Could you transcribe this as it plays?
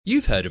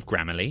You've heard of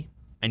Grammarly,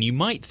 and you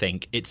might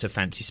think it's a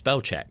fancy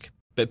spell check,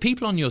 but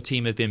people on your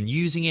team have been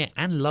using it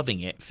and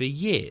loving it for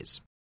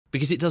years,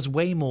 because it does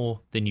way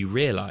more than you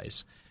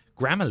realise.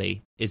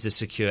 Grammarly is a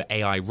secure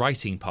AI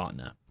writing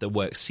partner that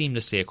works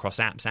seamlessly across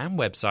apps and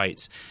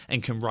websites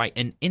and can write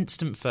an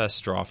instant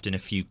first draft in a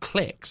few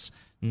clicks,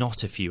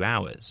 not a few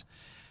hours.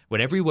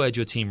 When every word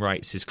your team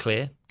writes is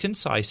clear,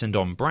 concise and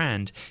on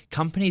brand,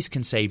 companies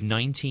can save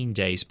 19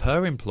 days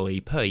per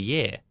employee per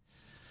year.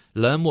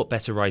 Learn what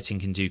better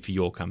writing can do for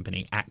your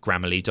company at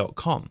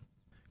Grammarly.com.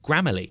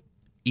 Grammarly.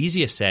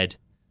 Easier said,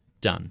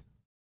 done.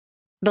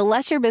 The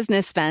less your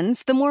business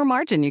spends, the more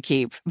margin you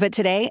keep. But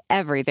today,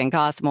 everything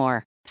costs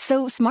more.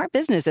 So smart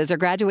businesses are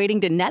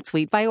graduating to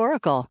NetSuite by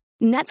Oracle.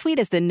 NetSuite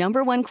is the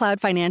 #1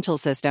 cloud financial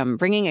system,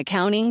 bringing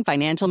accounting,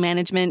 financial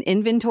management,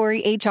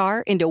 inventory,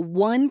 HR into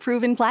one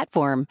proven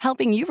platform,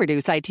 helping you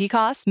reduce IT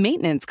costs,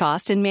 maintenance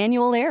costs, and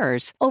manual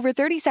errors. Over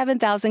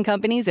 37,000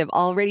 companies have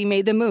already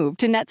made the move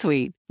to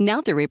NetSuite.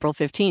 Now through April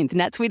 15th,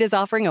 NetSuite is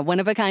offering a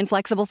one-of-a-kind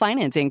flexible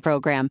financing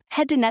program.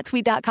 Head to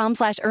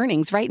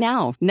netsuite.com/earnings right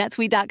now.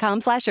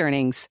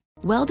 netsuite.com/earnings.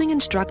 Welding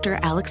instructor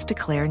Alex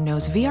DeClaire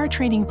knows VR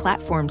training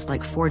platforms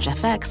like Forge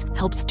FX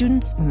help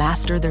students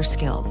master their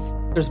skills.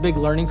 There's a big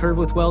learning curve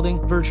with welding.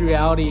 Virtual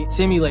reality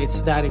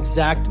simulates that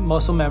exact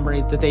muscle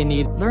memory that they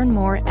need. Learn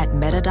more at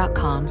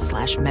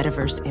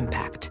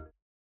meta.com/metaverseimpact.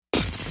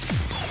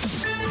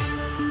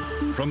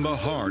 From the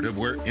heart of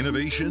where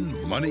innovation,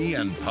 money,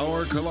 and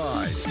power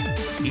collide,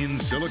 in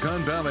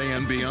Silicon Valley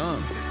and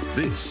beyond,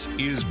 this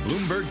is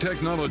Bloomberg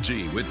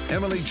Technology with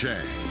Emily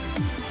Chang.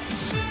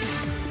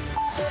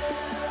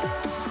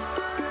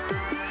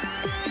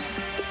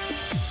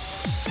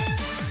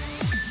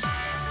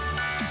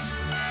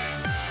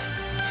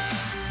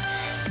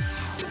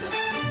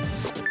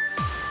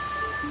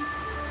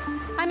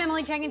 I'm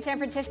Emily Chang in San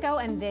Francisco,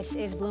 and this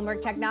is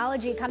Bloomberg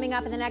Technology. Coming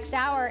up in the next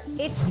hour,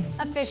 it's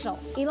official.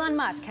 Elon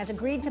Musk has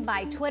agreed to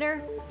buy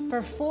Twitter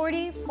for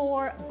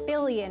 $44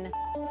 billion.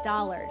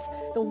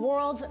 The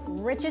world's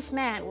richest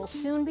man will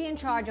soon be in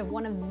charge of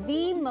one of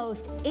the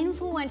most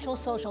influential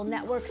social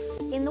networks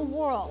in the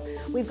world.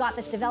 We've got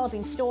this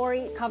developing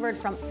story covered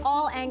from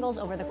all angles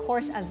over the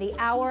course of the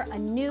hour, a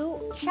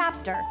new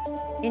chapter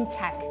in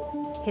tech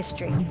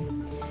history.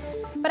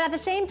 But at the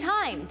same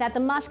time that the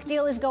Musk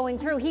deal is going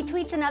through, he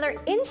tweets another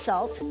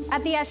insult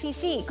at the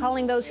SEC,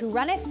 calling those who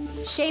run it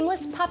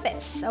shameless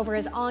puppets over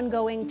his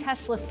ongoing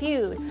Tesla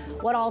feud.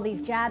 What all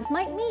these jabs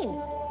might mean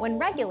when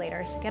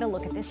regulators get a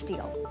look at this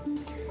deal.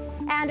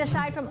 And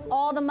aside from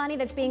all the money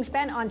that's being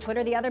spent on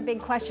Twitter, the other big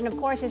question, of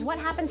course, is what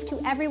happens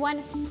to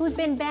everyone who's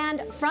been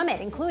banned from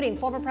it, including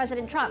former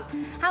President Trump?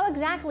 How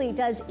exactly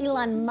does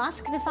Elon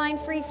Musk define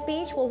free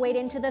speech? We'll wade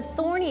into the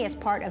thorniest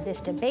part of this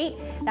debate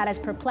that has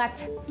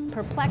perplexed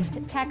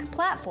tech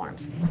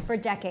platforms for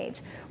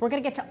decades. We're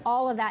going to get to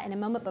all of that in a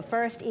moment, but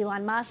first,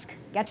 Elon Musk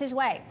gets his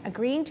way,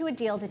 agreeing to a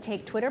deal to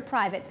take Twitter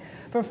private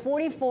for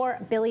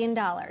 $44 billion.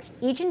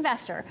 Each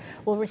investor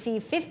will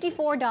receive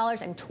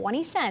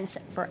 $54.20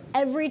 for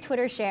every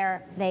Twitter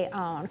share they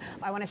own.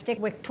 I want to stick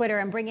with Twitter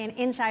and bring in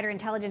insider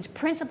intelligence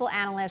principal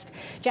analyst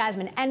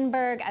Jasmine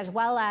Enberg, as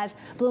well as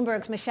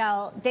Bloomberg's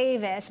Michelle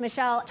Davis.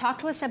 Michelle, talk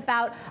to us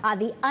about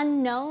the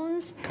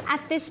unknowns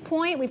at this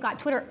point. We've got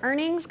Twitter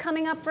earnings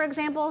coming up, for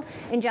example,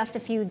 in just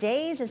a few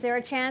days. Is there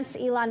a chance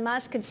Elon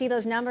Musk could see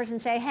those numbers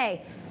and say,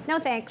 hey, no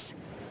thanks?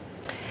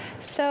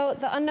 So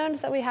the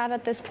unknowns that we have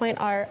at this point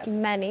are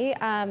many,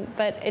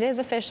 but it is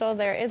official.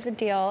 There is a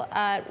deal.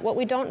 What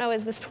we don't know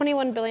is this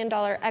 $21 billion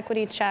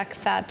equity check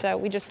that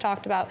we just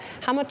talked about.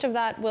 How much of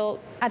that will,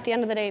 at the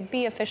end of the day,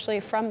 be officially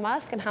from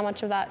Musk, and how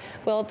much of that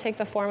will take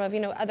the form of,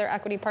 other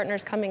equity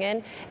partners coming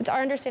in? It's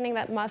our understanding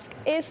that Musk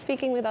is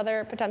speaking with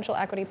other potential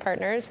equity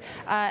partners,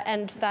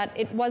 and that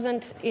it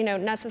wasn't,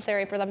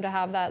 necessary for them to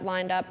have that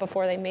lined up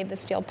before they made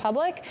this deal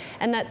public,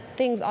 and that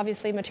things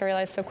obviously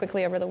materialized so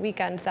quickly over the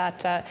weekend that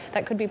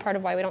that could be part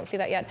of why we don't see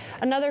that yet.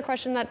 Another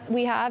question that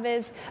we have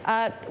is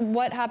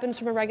what happens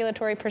from a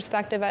regulatory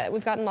perspective?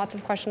 We've gotten lots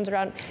of questions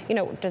around,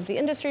 does the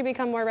industry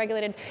become more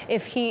regulated?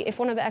 If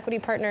one of the equity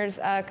partners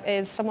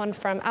is someone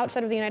from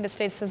outside of the United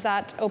States, does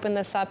that open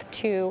this up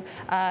to,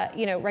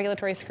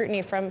 regulatory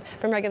scrutiny from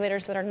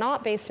regulators that are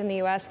not based in the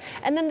U.S.?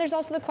 And then there's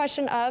also the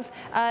question of,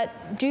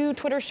 do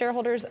Twitter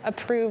shareholders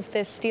approve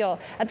this deal?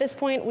 At this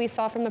point, we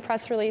saw from the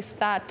press release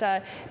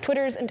that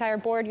Twitter's entire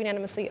board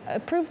unanimously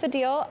approved the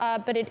deal,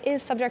 but it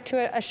is subject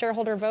to a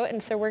shareholder vote,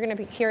 and so we're going to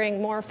be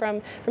hearing more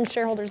from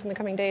shareholders in the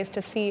coming days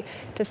to see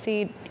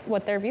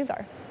what their views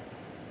are.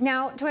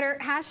 Now, Twitter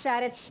has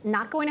said it's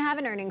not going to have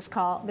an earnings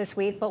call this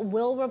week, but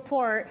will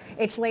report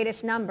its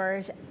latest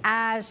numbers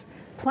as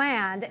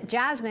planned.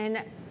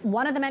 Jasmine,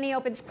 one of the many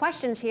open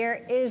questions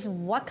here is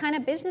what kind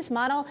of business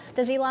model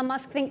does Elon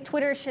Musk think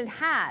Twitter should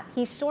have?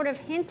 He sort of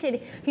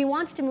hinted he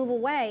wants to move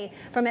away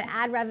from an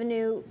ad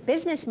revenue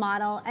business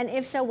model. And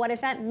if so, what does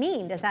that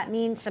mean? Does that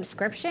mean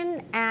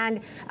subscription? And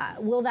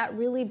will that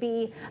really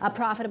be a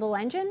profitable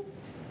engine?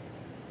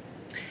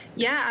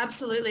 Yeah,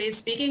 absolutely.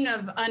 Speaking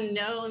of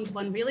unknowns,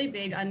 one really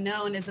big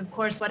unknown is, of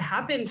course, what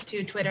happens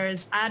to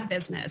Twitter's ad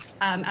business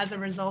as a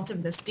result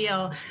of this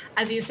deal.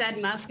 As you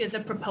said, Musk is a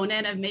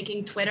proponent of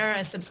making Twitter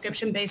a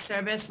subscription-based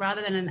service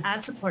rather than an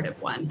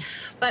ad-supported one.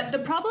 But the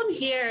problem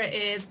here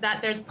is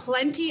that there's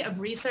plenty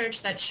of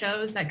research that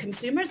shows that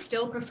consumers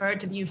still prefer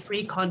to view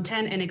free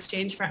content in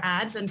exchange for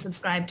ads and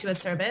subscribe to a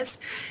service.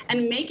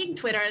 And making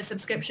Twitter a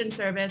subscription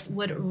service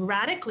would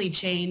radically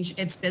change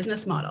its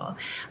business model.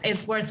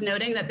 It's worth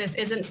noting that this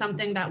isn't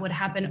something that would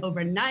happen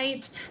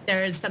overnight.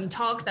 There's some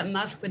talk that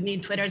Musk would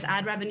need Twitter's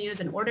ad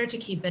revenues in order to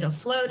keep it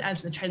afloat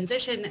as the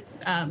transition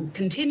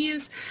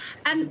continues.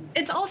 And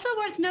it's also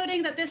worth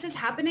noting that this is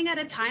happening at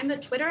a time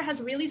that Twitter has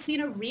really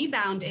seen a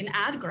rebound in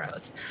ad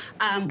growth.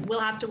 We'll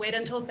have to wait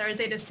until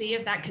Thursday to see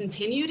if that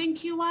continued in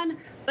Q1,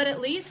 but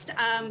at least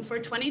for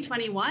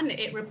 2021,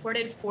 it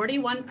reported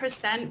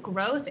 41%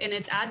 growth in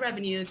its ad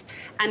revenues.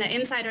 And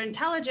insider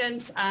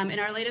intelligence, in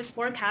our latest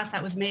forecast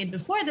that was made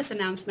before this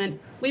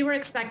announcement, we were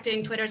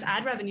expecting Twitter's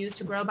ad revenues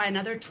to grow by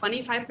another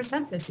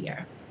 25% this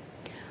year.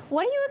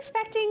 What are you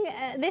expecting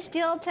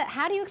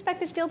how do you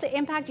expect this deal to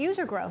impact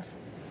user growth?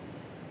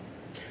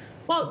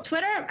 Well,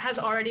 Twitter has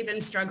already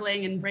been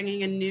struggling in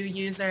bringing in new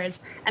users.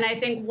 And I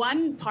think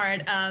one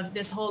part of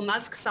this whole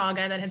Musk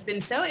saga that has been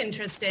so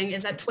interesting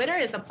is that Twitter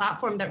is a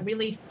platform that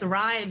really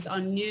thrives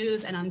on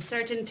news and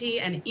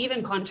uncertainty and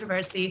even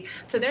controversy.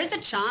 So there's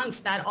a chance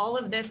that all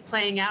of this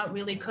playing out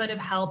really could have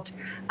helped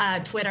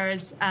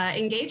Twitter's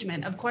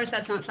engagement. Of course,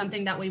 that's not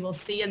something that we will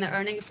see in the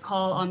earnings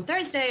call on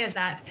Thursday, as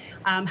that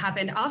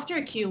happened after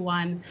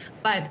Q1.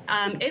 But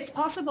it's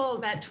possible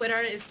that Twitter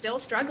is still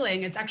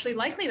struggling. It's actually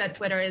likely that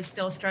Twitter is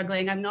still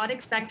struggling. I'm not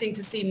expecting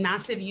to see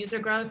massive user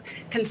growth,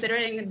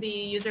 considering the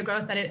user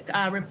growth that it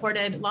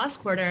reported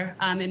last quarter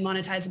in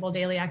monetizable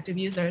daily active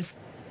users.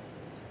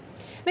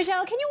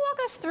 Michelle, can you walk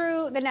us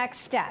through the next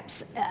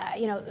steps?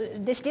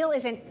 This deal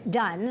isn't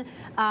done.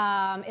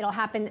 It'll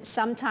happen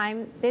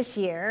sometime this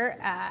year,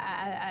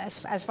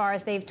 as far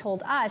as they've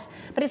told us.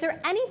 But is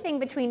there anything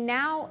between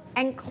now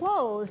and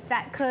close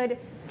that could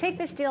take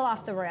this deal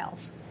off the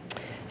rails?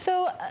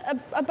 So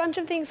a bunch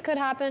of things could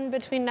happen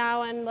between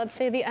now and, let's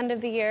say, the end of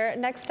the year.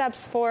 Next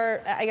steps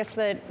for, I guess,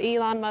 the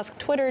Elon Musk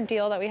Twitter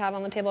deal that we have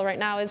on the table right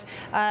now is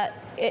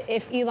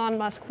if Elon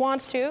Musk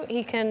wants to,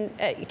 he can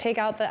take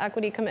out the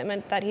equity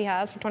commitment that he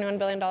has for $21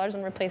 billion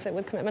and replace it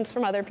with commitments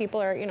from other people,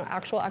 or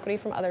actual equity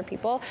from other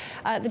people.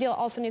 The deal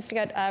also needs to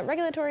get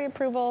regulatory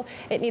approval.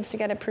 It needs to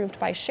get approved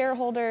by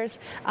shareholders.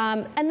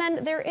 And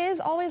then there is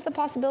always the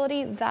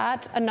possibility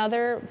that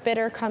another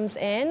bidder comes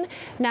in.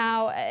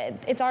 Now,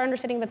 it's our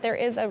understanding that there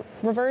is a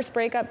reverse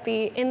breakup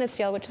fee in this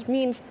deal, which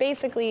means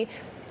basically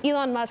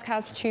Elon Musk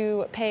has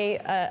to pay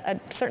a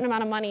certain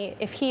amount of money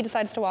if he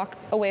decides to walk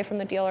away from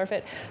the deal or if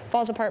it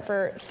falls apart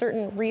for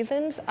certain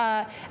reasons.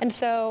 And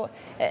so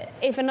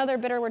if another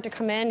bidder were to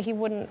come in, he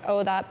wouldn't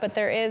owe that. But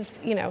there is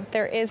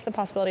the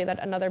possibility that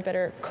another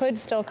bidder could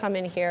still come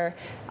in here.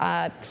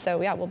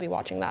 So yeah, we'll be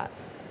watching that.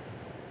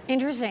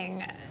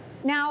 Interesting.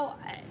 Now,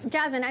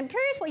 Jasmine, I'm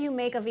curious what you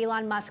make of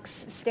Elon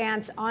Musk's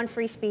stance on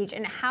free speech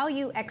and how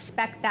you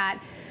expect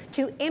that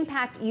to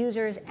impact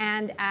users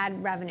and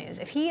ad revenues.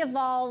 If he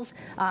evolves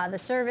the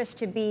service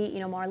to be,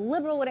 more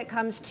liberal when it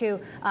comes to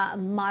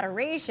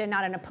moderation,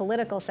 not in a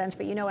political sense,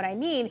 but you know what I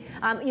mean.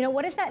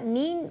 What does that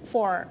mean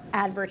for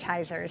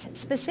advertisers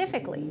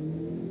specifically?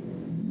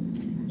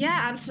 Yeah,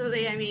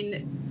 absolutely. I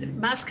mean,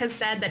 Musk has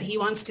said that he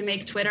wants to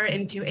make Twitter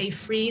into a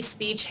free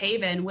speech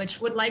haven, which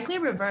would likely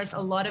reverse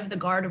a lot of the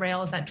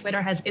guardrails that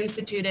Twitter has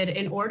instituted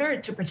in order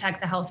to protect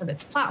the health of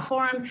its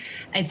platform,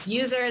 its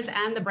users,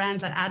 and the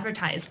brands that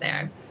advertise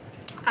there.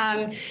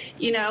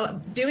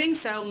 Doing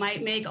so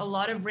might make a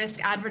lot of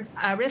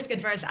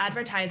risk-adverse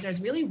advertisers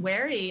really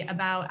wary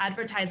about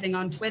advertising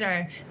on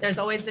Twitter. There's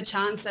always the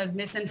chance of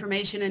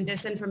misinformation and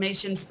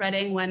disinformation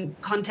spreading when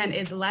content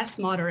is less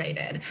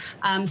moderated.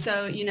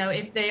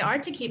 If they are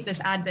to keep this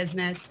ad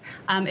business,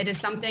 it is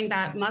something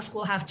that Musk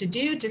will have to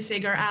do to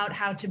figure out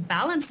how to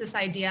balance this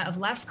idea of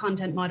less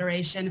content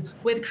moderation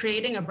with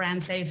creating a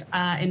brand-safe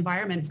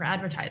environment for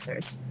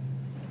advertisers.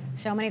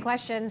 So many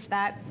questions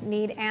that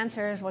need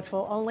answers, which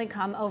will only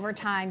come over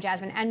time.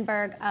 Jasmine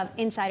Enberg of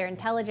Insider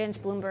Intelligence,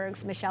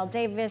 Bloomberg's Michelle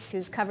Davis,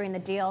 who's covering the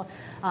deal,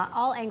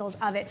 all angles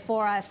of it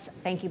for us.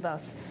 Thank you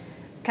both.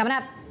 Coming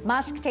up,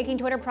 Musk taking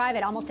Twitter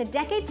private almost a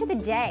decade to the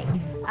day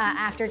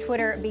after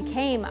Twitter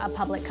became a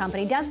public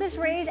company. Does this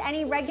raise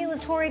any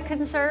regulatory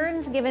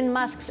concerns given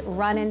Musk's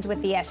run-ins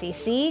with the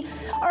SEC?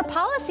 Are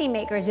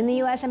policymakers in the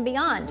U.S. and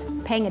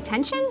beyond paying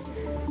attention?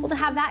 We'll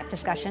have that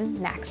discussion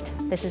next.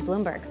 This is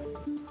Bloomberg.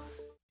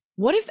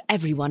 What if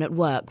everyone at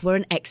work were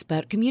an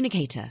expert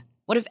communicator?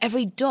 What if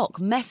every doc,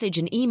 message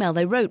and email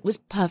they wrote was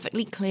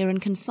perfectly clear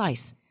and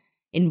concise?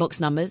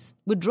 Inbox numbers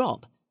would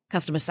drop,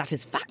 customer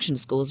satisfaction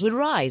scores would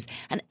rise,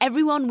 and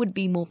everyone would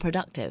be more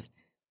productive.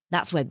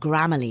 That's where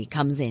Grammarly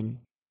comes in.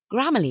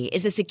 Grammarly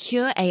is a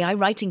secure AI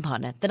writing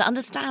partner that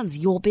understands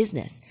your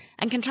business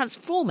and can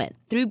transform it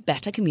through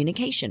better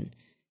communication.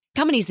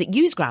 Companies that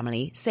use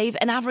Grammarly save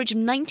an average of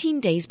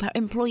 19 days per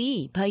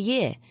employee per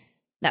year.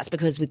 That's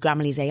because with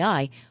Grammarly's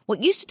AI,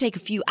 what used to take a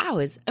few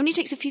hours only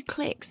takes a few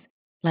clicks,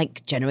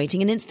 like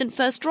generating an instant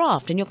first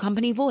draft in your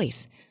company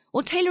voice,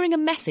 or tailoring a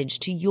message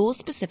to your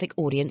specific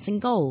audience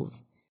and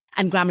goals.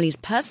 And Grammarly's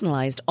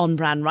personalized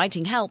on-brand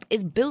writing help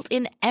is built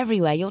in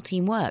everywhere your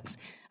team works,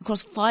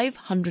 across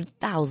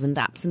 500,000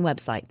 apps and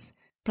websites.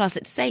 Plus,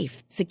 it's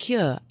safe,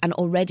 secure, and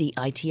already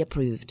IT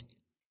approved.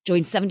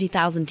 Join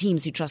 70,000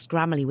 teams who trust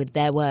Grammarly with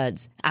their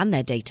words and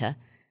their data.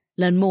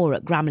 Learn more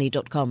at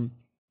Grammarly.com.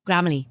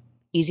 Grammarly.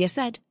 Easier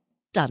said,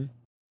 done.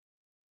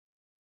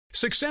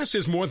 Success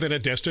is more than a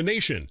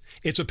destination.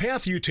 It's a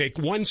path you take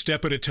one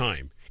step at a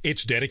time.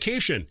 It's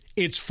dedication,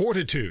 it's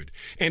fortitude,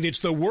 and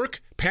it's the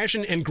work,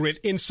 passion, and grit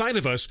inside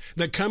of us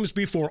that comes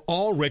before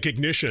all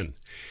recognition.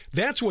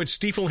 That's what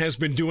Stifel has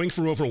been doing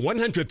for over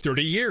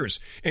 130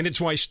 years, and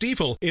it's why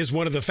Stifel is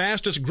one of the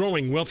fastest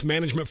growing wealth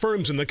management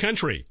firms in the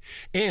country.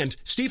 And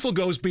Stifel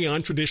goes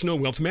beyond traditional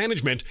wealth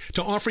management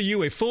to offer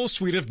you a full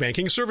suite of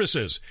banking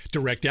services,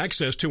 direct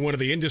access to one of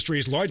the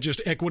industry's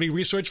largest equity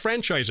research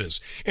franchises,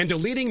 and a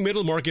leading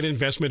middle market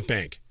investment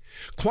bank.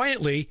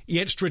 Quietly,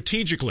 yet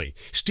strategically,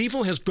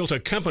 Stifel has built a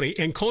company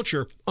and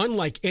culture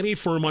unlike any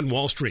firm on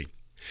Wall Street.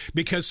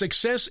 Because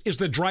success is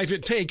the drive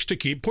it takes to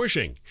keep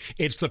pushing.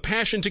 It's the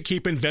passion to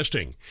keep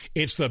investing.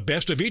 It's the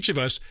best of each of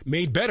us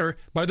made better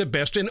by the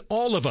best in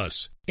all of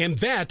us. And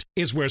that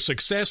is where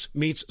success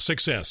meets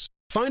success.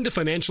 Find a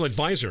financial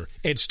advisor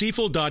at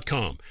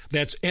Stifel.com.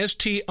 That's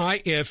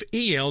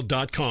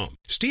Stifel.com.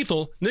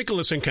 Stifel,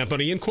 Nicholas &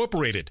 Company,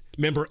 Incorporated.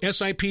 Member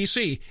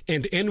SIPC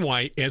and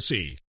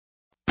NYSE.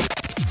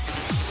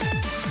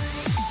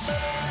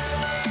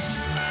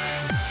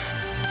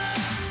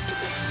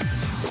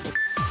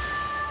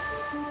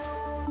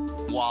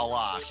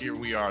 Voila, here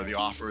we are. The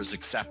offer is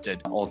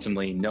accepted.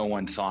 Ultimately, no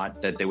one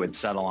thought that they would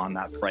settle on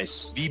that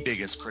price. The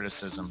biggest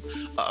criticism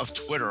of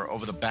Twitter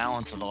over the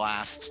balance of the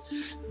last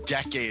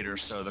decade or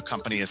so the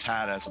company has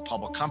had as a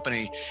public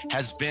company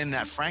has been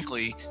that,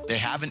 frankly, they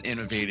haven't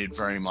innovated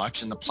very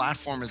much, and the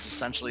platform is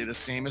essentially the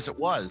same as it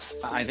was.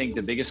 I think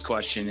the biggest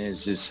question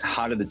is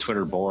how did the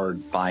Twitter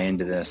board buy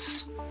into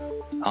this?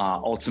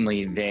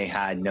 Ultimately, they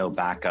had no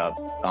backup.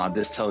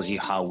 This tells you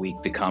how weak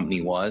the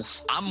company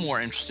was. I'm more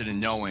interested in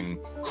knowing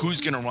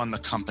who's going to run the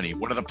company,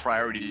 what are the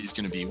priorities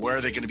going to be, where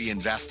are they going to be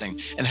investing,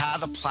 and how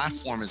the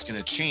platform is going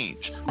to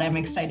change. I'm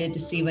excited to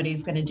see what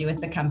he's going to do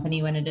with the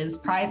company when it is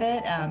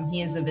private.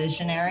 He is a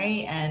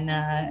visionary, and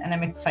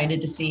I'm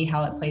excited to see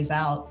how it plays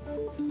out.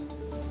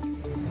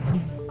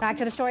 Back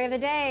to the story of the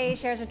day.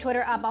 Shares of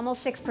Twitter up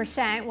almost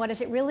 6%. What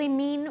does it really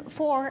mean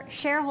for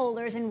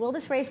shareholders? And will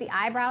this raise the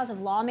eyebrows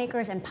of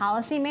lawmakers and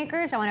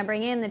policymakers? I want to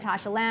bring in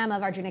Natasha Lamb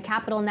of Arjuna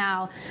Capital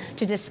now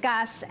to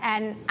discuss,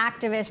 an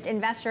activist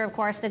investor, of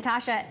course.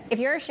 Natasha, if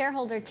you're a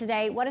shareholder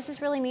today, what does this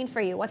really mean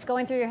for you? What's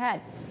going through your head?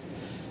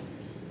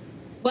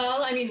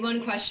 Well, I mean,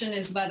 one question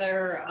is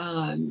whether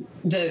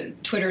the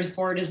Twitter's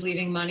board is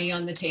leaving money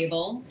on the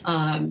table.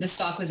 The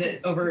stock was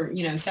at over,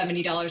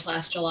 $70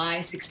 last July,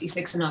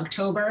 $66 in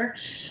October.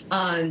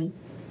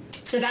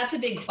 So that's a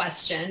big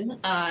question.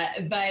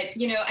 But,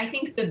 I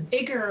think the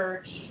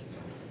bigger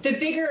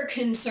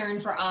concern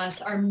for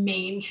us, our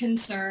main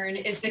concern,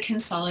 is the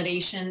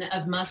consolidation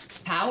of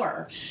Musk's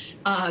power.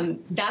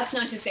 That's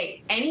not to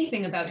say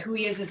anything about who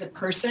he is as a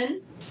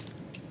person,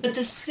 but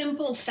the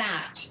simple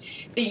fact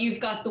that you've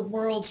got the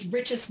world's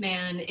richest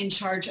man in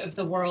charge of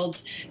the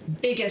world's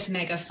biggest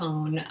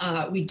megaphone.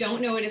 We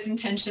don't know what his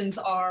intentions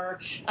are,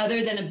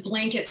 other than a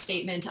blanket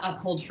statement to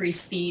uphold free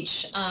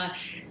speech.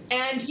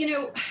 And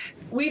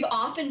we've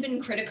often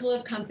been critical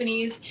of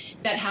companies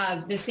that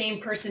have the same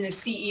person as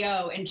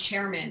CEO and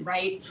chairman,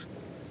 right?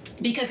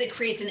 Because it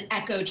creates an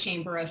echo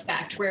chamber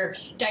effect where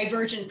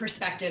divergent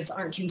perspectives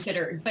aren't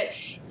considered. But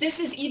this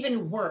is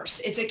even worse.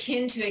 It's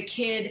akin to a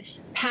kid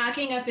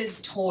packing up his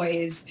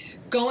toys,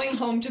 going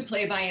home to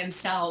play by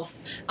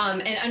himself.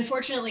 And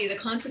unfortunately, the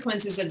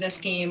consequences of this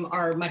game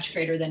are much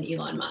greater than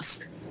Elon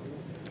Musk.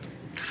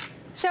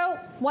 So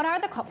what are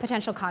the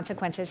potential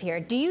consequences here?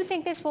 Do you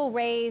think this will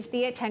raise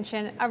the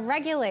attention of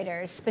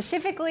regulators,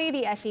 specifically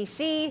the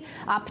SEC,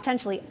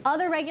 potentially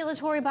other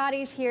regulatory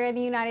bodies here in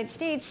the United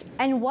States?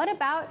 And what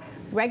about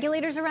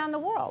regulators around the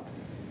world?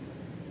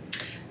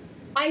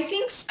 I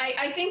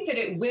think that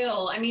it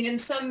will. I mean,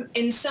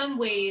 in some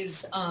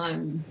ways,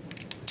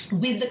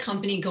 with the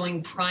company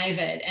going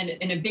private,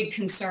 and a big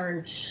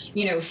concern,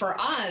 for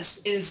us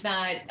is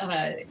that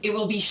it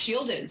will be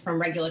shielded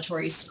from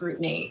regulatory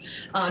scrutiny.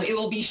 It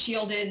will be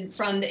shielded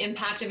from the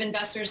impact of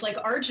investors like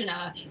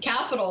Arjuna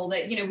Capital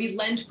that, we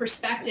lend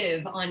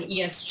perspective on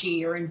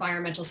ESG or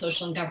environmental,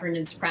 social, and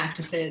governance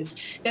practices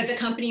that the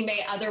company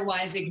may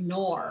otherwise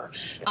ignore.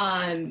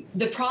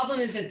 The problem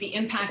is that the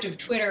impact of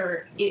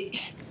Twitter,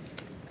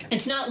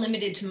 it's not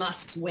limited to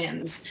Musk's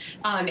whims.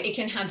 It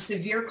can have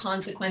severe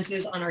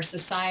consequences on our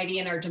society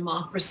and our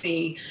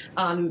democracy.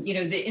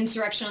 The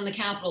insurrection on the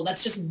Capitol,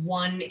 that's just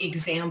one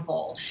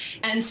example.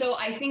 And so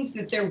I think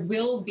that there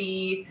will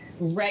be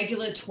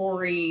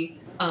regulatory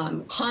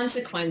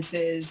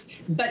consequences,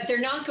 but they're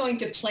not going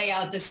to play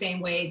out the same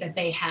way that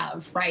they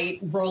have, right?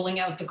 Rolling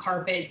out the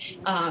carpet,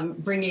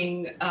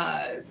 bringing,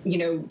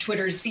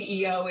 Twitter's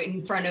CEO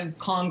in front of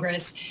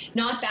Congress,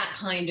 not that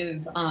kind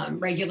of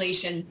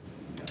regulation.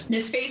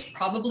 This space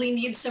probably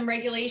needs some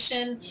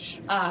regulation,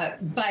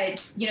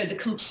 but the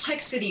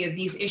complexity of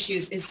these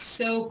issues is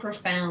so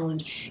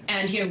profound.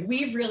 And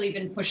we've really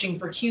been pushing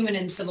for human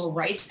and civil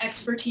rights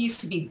expertise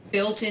to be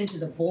built into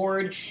the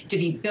board, to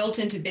be built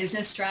into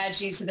business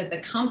strategies, so that the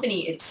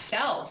company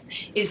itself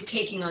is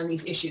taking on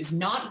these issues,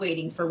 not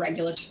waiting for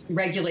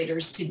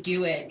regulators to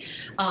do it.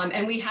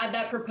 And we had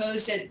that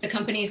proposed at the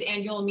company's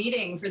annual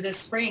meeting for this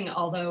spring,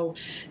 although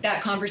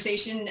that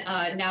conversation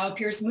now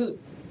appears moot.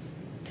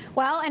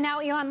 Well, and now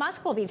Elon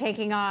Musk will be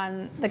taking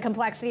on the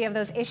complexity of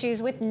those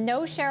issues with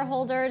no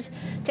shareholders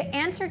to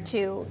answer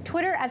to.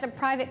 Twitter as a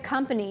private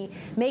company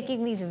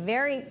making these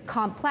very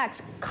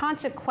complex,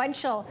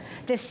 consequential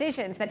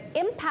decisions that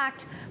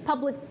impact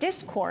public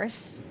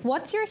discourse.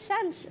 What's your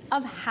sense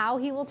of how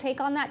he will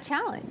take on that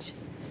challenge?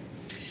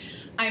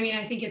 I mean,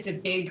 I think it's a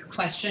big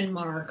question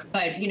mark.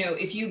 But,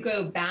 if you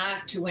go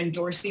back to when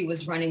Dorsey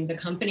was running the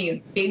company,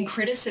 a big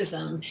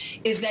criticism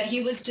is that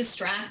he was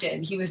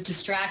distracted. He was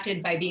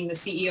distracted by being the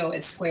CEO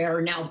at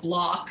Square, now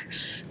Block.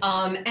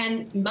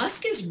 And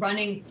Musk is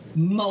running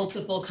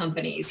multiple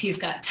companies. He's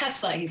got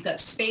Tesla, he's got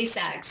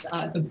SpaceX,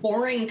 the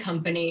Boring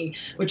Company,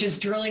 which is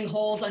drilling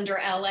holes under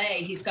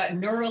LA. He's got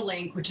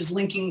Neuralink, which is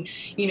linking,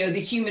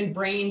 the human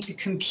brain to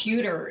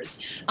computers.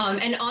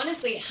 And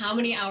honestly, how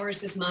many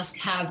hours does Musk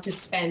have to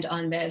spend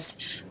on this?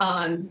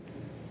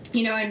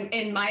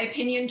 In my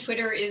opinion,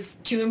 Twitter is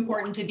too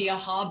important to be a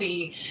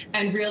hobby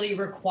and really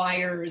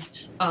requires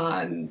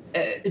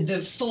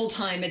the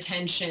full-time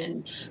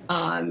attention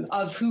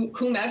of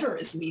whomever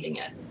is leading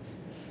it.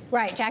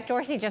 Right. Jack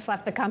Dorsey just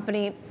left the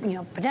company,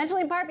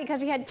 potentially in part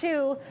because he had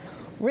two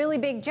really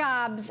big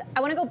jobs.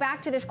 I want to go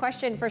back to this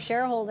question for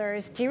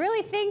shareholders. Do you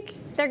really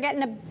think they're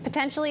getting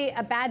potentially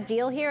a bad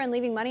deal here and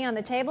leaving money on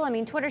the table? I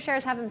mean, Twitter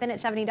shares haven't been at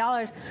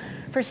 $70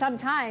 for some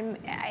time,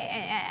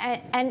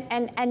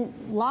 and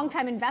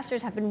longtime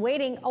investors have been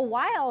waiting a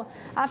while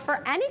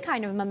for any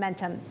kind of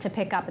momentum to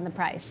pick up in the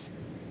price.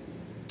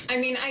 I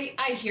mean,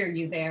 I hear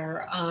you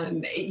there,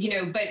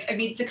 but I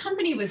mean,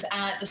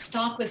 the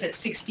stock was at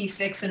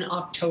 66 in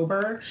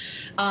October.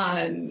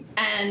 And,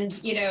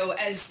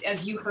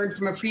 as you heard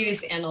from a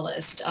previous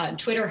analyst,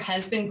 Twitter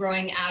has been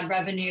growing ad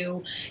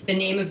revenue. The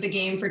name of the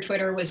game for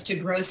Twitter was to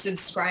grow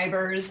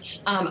subscribers.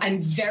 I'm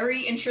very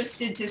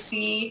interested to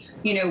see,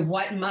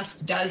 what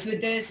Musk does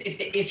with this.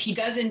 If he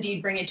does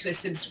indeed bring it to a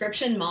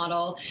subscription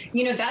model,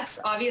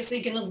 that's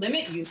obviously going to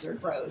limit user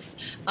growth.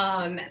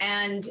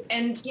 And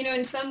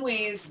in some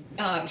ways,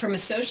 from a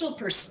social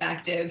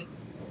perspective,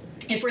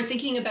 if we're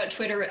thinking about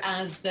Twitter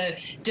as the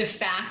de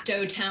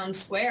facto town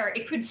square,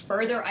 it could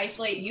further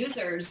isolate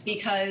users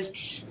because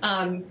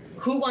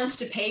who wants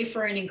to pay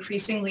for an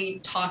increasingly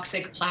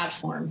toxic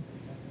platform?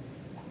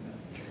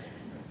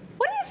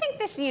 What do you think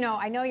this,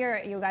 I know you're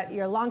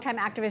a longtime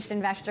activist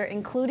investor,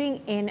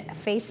 including in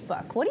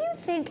Facebook. What do you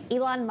think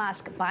Elon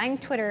Musk buying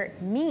Twitter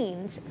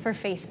means for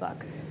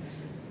Facebook?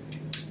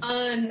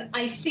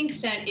 I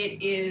think that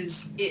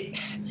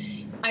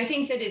I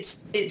think that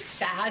it's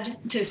sad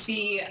to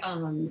see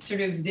sort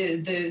of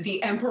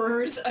the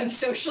emperors of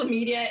social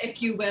media,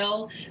 if you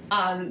will.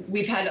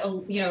 We've had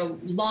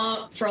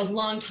for a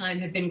long time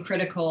have been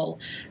critical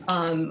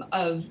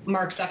of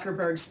Mark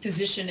Zuckerberg's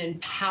position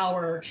and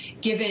power,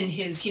 given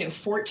his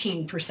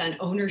 14%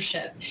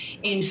 ownership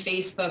in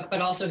Facebook, but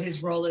also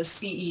his role as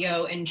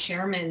CEO and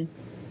chairman.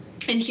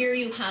 And here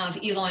you have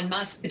Elon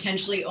Musk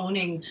potentially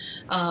owning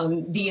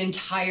the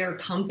entire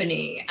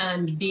company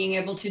and being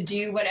able to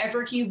do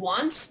whatever he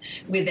wants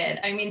with it.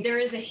 I mean, there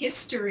is a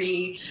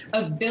history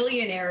of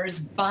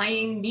billionaires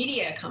buying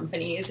media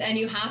companies, and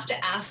you have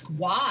to ask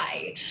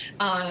why.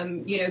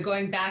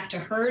 Going back to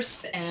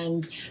Hearst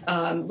and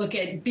look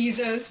at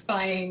Bezos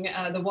buying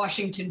the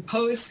Washington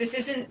Post. This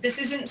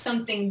isn't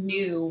something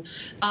new.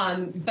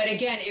 But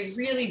again, it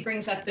really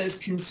brings up those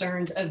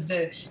concerns of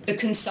the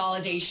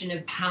consolidation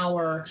of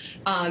power.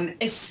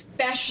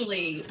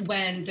 Especially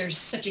when there's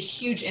such a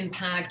huge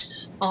impact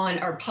on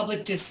our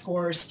public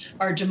discourse,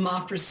 our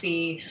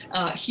democracy,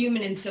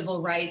 human and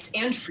civil rights,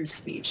 and free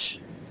speech.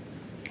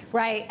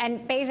 Right,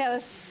 and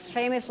Bezos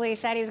famously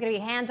said he was going to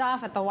be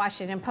hands-off at the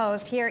Washington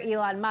Post. Here,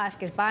 Elon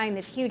Musk is buying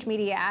this huge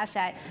media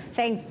asset,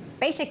 saying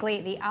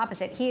basically the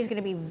opposite. He is going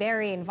to be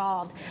very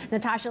involved.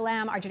 Natasha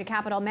Lamb, Arjuna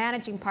Capital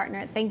Managing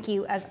Partner, thank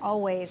you, as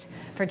always,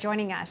 for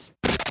joining us.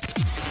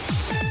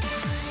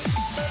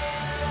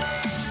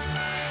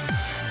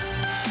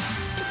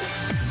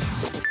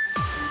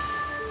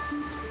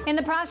 In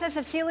the process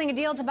of sealing a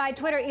deal to buy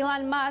Twitter,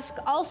 Elon Musk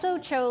also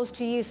chose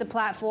to use the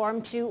platform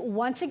to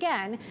once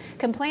again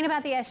complain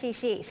about the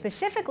SEC,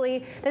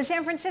 specifically the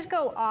San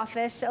Francisco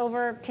office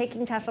over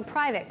taking Tesla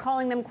private,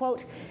 calling them,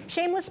 quote,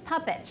 shameless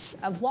puppets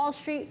of Wall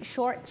Street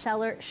short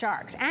seller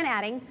sharks, and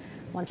adding,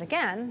 once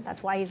again,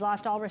 that's why he's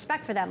lost all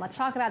respect for them. Let's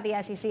talk about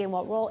the SEC and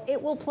what role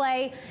it will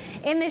play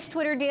in this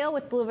Twitter deal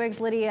with Bloomberg's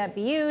Lydia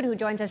Biud, who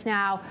joins us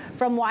now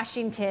from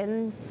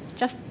Washington.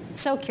 Just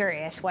so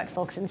curious what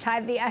folks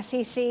inside the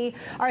SEC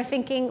are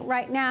thinking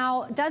right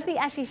now. Does the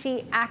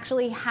SEC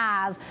actually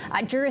have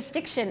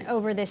jurisdiction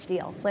over this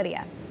deal?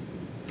 Lydia.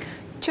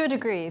 To a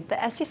degree.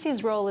 The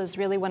SEC's role is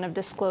really one of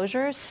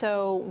disclosure,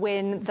 so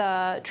when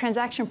the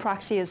transaction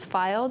proxy is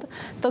filed,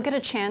 they'll get a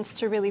chance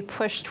to really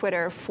push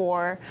Twitter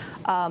for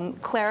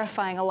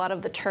clarifying a lot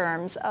of the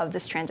terms of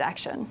this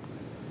transaction.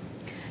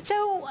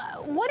 So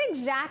what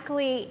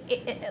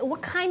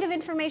kind of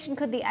information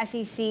could the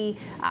SEC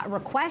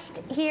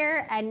request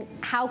here, and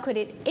how could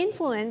it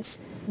influence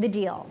the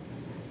deal?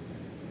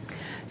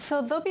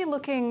 So they'll be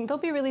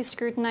really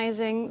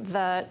scrutinizing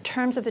the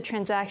terms of the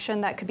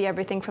transaction. That could be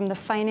everything from the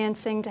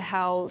financing to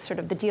how sort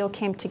of the deal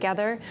came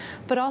together,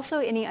 but also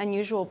any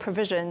unusual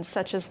provisions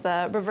such as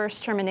the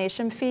reverse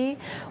termination fee.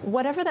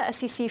 Whatever the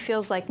SEC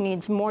feels like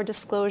needs more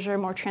disclosure,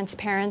 more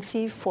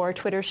transparency for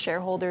Twitter's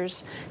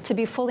shareholders to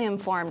be fully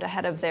informed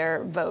ahead of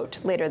their vote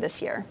later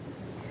this year.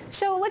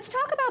 So let's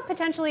talk about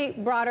potentially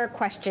broader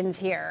questions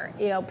here.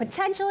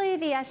 Potentially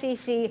the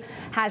SEC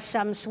has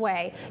some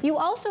sway. You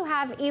also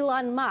have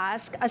Elon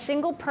Musk, a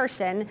single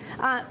person,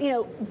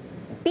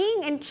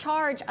 being in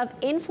charge of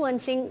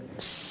influencing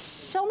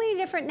so many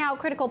different now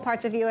critical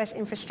parts of U.S.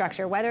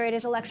 infrastructure, whether it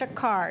is electric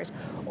cars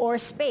or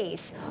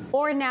space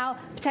or now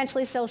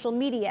potentially social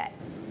media.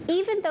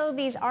 Even though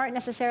these aren't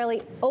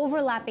necessarily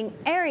overlapping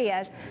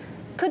areas,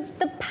 could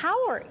the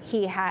power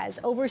he has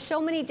over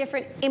so many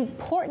different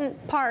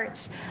important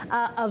parts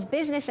of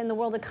business and the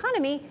world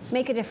economy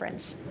make a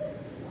difference?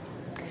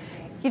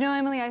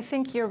 Emily, I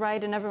think you're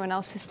right, and everyone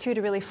else is too,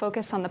 to really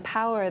focus on the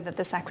power that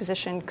this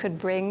acquisition could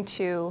bring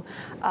to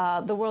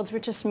the world's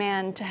richest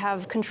man to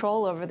have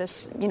control over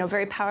this,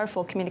 very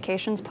powerful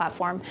communications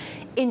platform.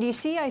 In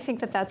D.C., I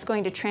think that that's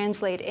going to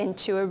translate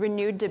into a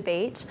renewed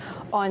debate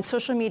on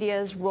social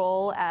media's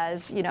role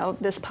as,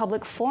 this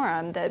public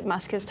forum that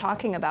Musk is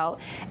talking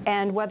about,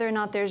 and whether or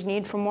not there's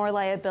need for more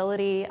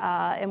liability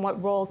and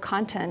what role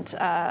content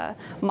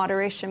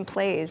moderation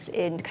plays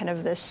in kind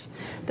of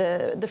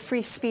the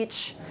free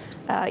speech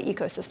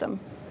ecosystem.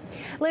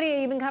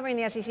 Lydia, you've been covering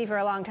the SEC for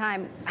a long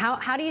time.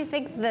 How do you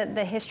think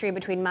the history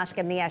between Musk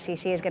and the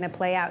SEC is going to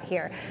play out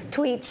here?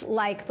 Tweets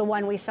like the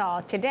one we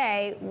saw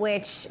today,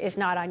 which is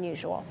not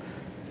unusual.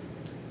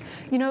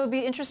 It would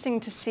be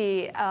interesting to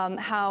see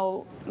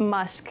how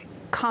Musk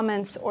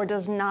comments or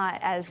does not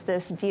as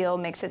this deal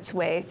makes its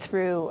way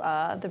through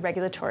the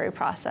regulatory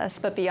process.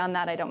 But beyond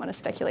that, I don't want to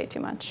speculate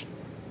too much.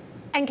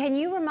 And can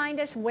you remind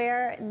us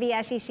where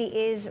the SEC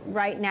is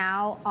right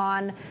now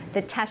on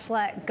the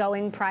Tesla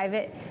going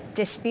private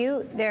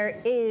dispute? There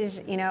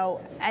is,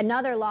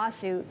 another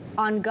lawsuit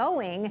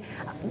ongoing,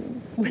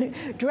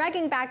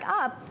 dragging back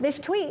up this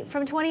tweet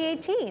from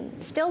 2018.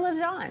 Still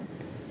lives on.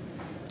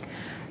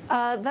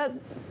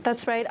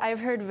 That's right.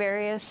 I've heard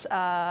various,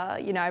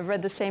 I've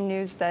read the same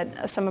news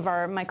that some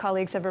of my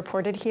colleagues have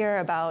reported here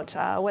about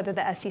whether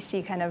the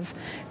SEC kind of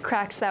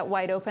cracks that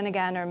wide open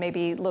again or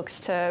maybe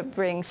looks to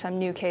bring some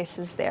new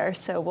cases there.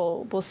 So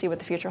we'll see what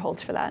the future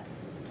holds for that.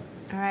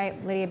 All right.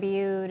 Lydia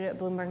Biud,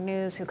 Bloomberg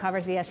News, who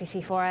covers the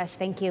SEC for us.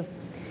 Thank you.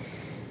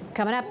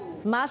 Coming up,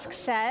 Musk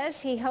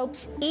says he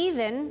hopes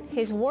even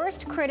his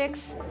worst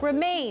critics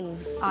remain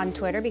on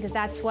Twitter because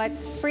that's what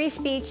free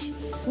speech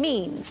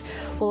means.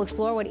 We'll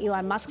explore what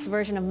Elon Musk's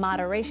version of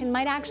moderation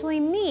might actually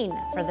mean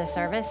for the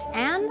service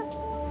and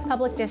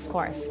public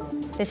discourse.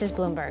 This is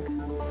Bloomberg.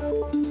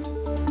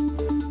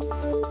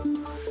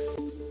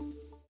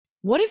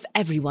 What if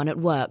everyone at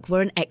work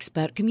were an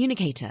expert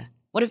communicator?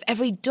 What if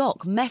every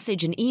doc,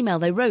 message and email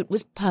they wrote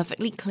was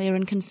perfectly clear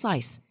and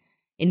concise?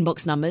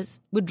 Inbox numbers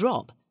would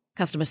drop.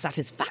 Customer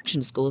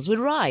satisfaction scores would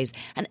rise,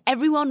 and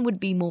everyone would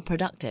be more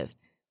productive.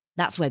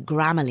 That's where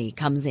Grammarly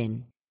comes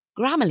in.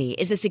 Grammarly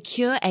is a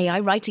secure AI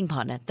writing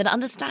partner that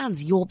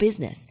understands your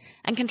business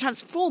and can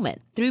transform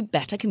it through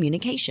better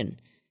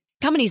communication.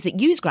 Companies that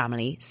use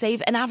Grammarly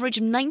save an average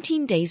of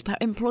 19 days per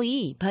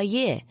employee per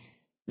year.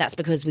 That's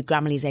because with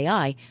Grammarly's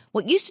AI,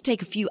 what used to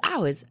take a few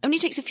hours only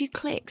takes a few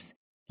clicks,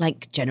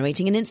 like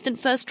generating an instant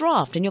first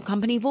draft in your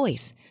company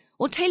voice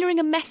or tailoring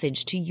a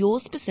message to your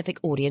specific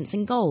audience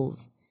and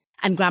goals.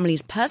 And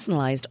Grammarly's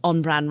personalized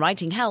on-brand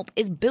writing help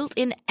is built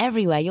in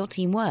everywhere your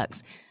team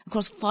works,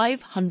 across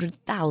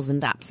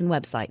 500,000 apps and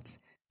websites.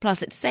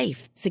 Plus, it's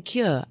safe,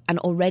 secure, and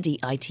already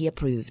IT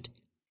approved.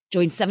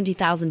 Join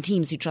 70,000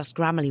 teams who trust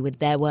Grammarly with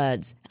their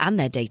words and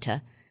their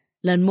data.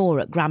 Learn more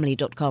at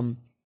Grammarly.com.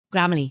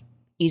 Grammarly.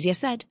 Easier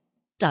said,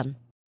 done.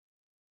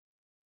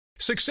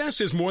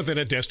 Success is more than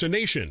a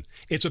destination.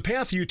 It's a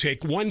path you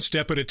take one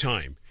step at a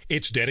time.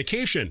 It's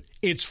dedication,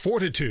 it's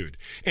fortitude,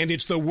 and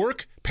it's the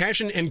work, passion,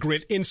 passion and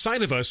grit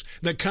inside of us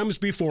that comes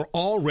before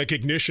all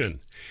recognition.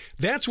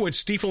 That's what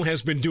Stifel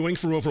has been doing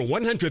for over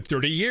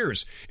 130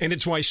 years, and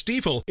it's why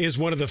Stifel is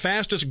one of the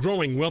fastest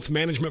growing wealth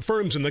management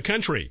firms in the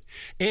country.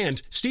 And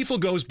Stifel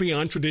goes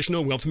beyond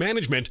traditional wealth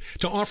management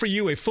to offer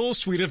you a full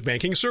suite of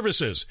banking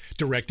services,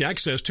 direct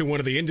access to one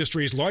of the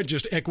industry's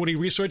largest equity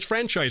research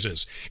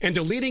franchises, and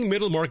a leading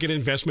middle market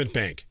investment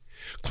bank.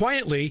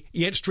 Quietly,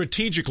 yet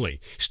strategically,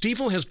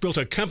 Stifel has built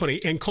a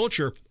company and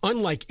culture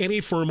unlike any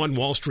firm on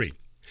Wall Street.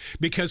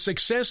 Because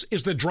success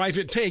is the drive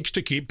it takes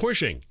to keep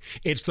pushing.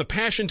 It's the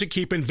passion to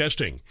keep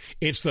investing.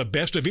 It's the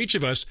best of each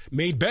of us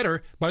made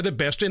better by the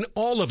best in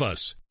all of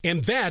us.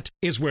 And that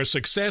is where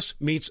success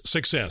meets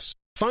success.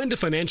 Find a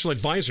financial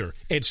advisor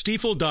at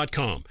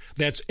Stifel.com.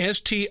 That's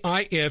Stifel.com.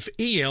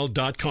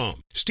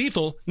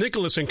 Stifel,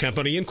 Nicholas &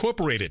 Company,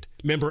 Incorporated.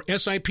 Member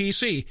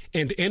SIPC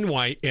and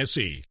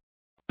NYSE.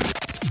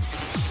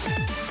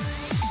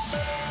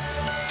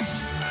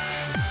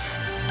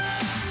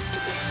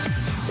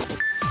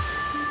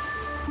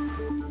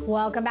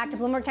 Welcome back to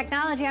Bloomberg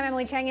Technology. I'm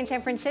Emily Chang in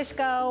San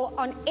Francisco.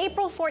 On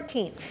April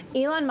 14th,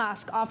 Elon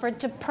Musk offered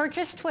to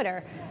purchase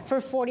Twitter for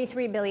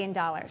 $43 billion.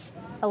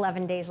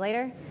 11 days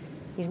later,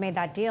 he's made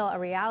that deal a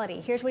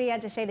reality. Here's what he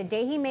had to say the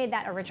day he made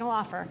that original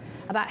offer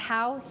about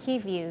how he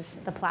views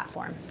the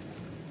platform.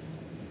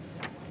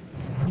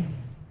 I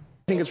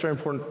think it's very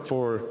important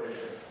for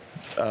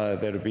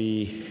there to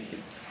be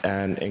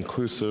an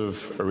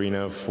inclusive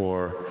arena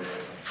for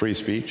free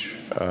speech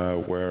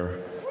where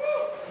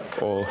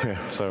Twitter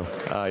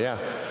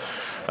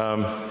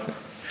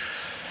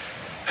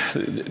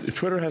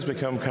has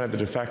become kind of the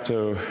de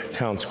facto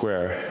town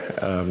square.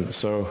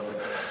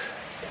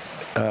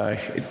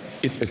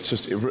 It's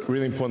just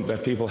really important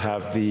that people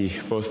have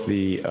both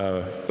the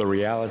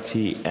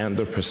reality and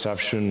the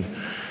perception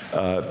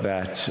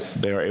that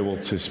they are able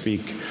to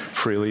speak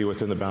freely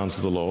within the bounds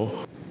of the law.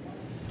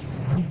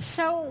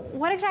 So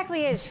what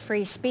exactly is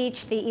free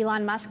speech the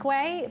Elon Musk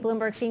way?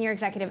 Bloomberg senior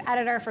executive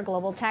editor for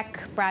Global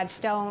Tech, Brad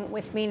Stone,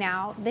 with me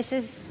now. This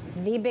is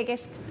the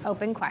biggest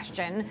open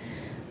question.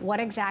 What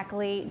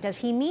exactly does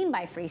he mean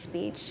by free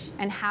speech,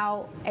 and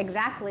how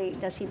exactly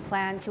does he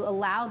plan to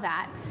allow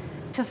that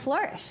to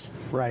flourish?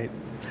 Right.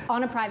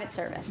 On a private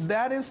service?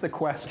 That is the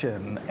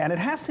question, and it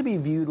has to be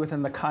viewed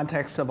within the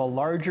context of a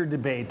larger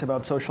debate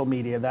about social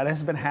media that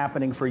has been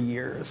happening for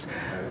years.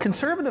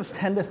 Conservatives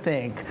tend to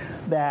think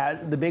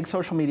that the big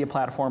social media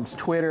platforms,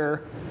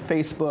 Twitter,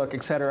 Facebook,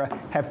 etc.,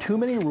 have too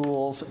many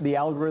rules, the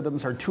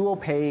algorithms are too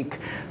opaque,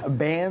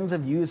 bans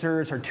of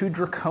users are too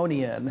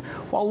draconian,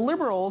 while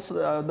liberals,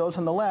 those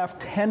on the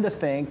left, tend to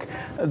think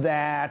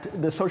that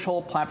the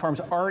social platforms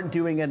aren't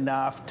doing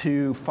enough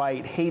to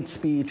fight hate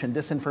speech and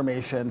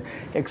disinformation,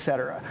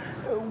 etc.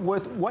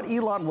 With what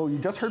you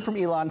just heard from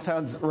Elon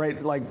sounds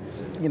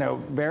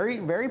very,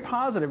 very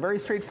positive, very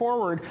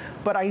straightforward.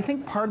 But I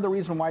think part of the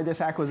reason why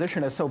this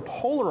acquisition is so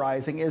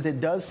polarizing is it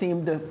does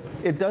seem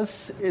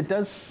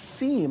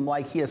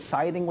like he is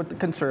siding with the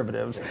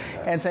conservatives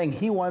and saying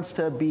he wants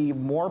to be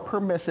more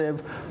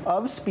permissive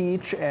of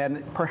speech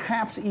and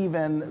perhaps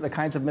even the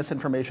kinds of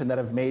misinformation that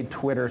have made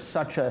Twitter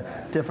such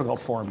a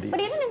difficult forum to use.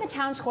 But even in the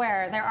town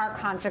square, there are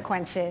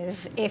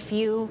consequences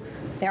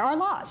there are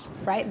laws,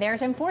 right?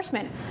 There's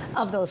enforcement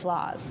of those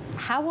laws.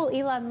 How will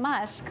Elon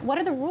Musk, what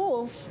are the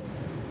rules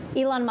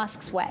Elon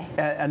Musk's way?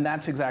 And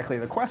that's exactly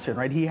the question,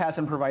 right? He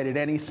hasn't provided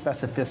any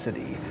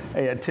specificity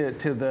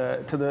to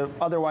the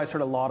otherwise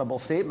sort of laudable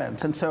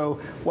statements. And so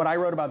what I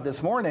wrote about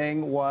this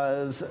morning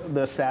was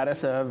the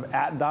status of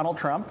 @Donald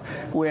Trump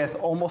with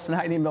almost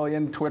 90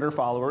 million Twitter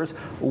followers.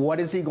 What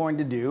is he going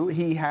to do?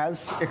 He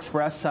has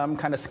expressed some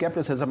kind of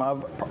skepticism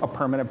of a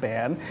permanent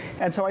ban.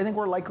 And so I think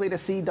we're likely to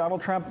see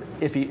Donald Trump,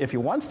 if he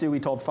wants to. He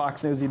told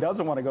Fox News he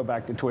doesn't want to go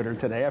back to Twitter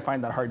today. I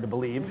find that hard to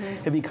believe.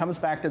 Mm-hmm. If he comes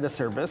back to the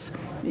service,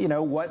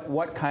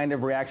 what kind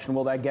of reaction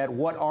will that get?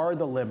 What are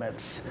the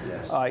limits,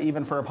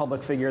 even for a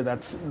public figure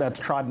that's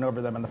trodden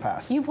over them in the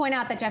past? You point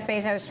out that Jeff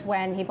Bezos,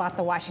 when he bought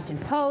the Washington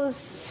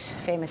Post,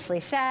 famously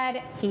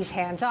said he's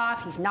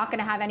hands-off. He's not going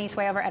to have any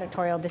sway over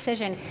editorial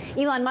decision.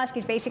 Elon Musk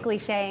is basically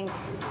saying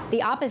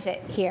the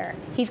opposite here.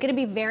 He's going to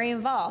be very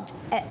involved,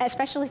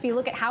 especially if you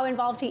look at how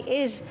involved he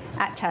is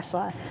at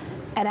Tesla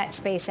and at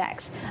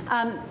SpaceX.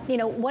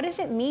 What does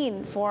it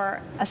mean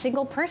for a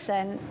single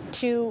person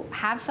to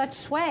have such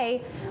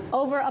sway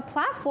over a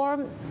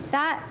platform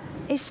that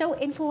is so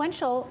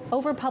influential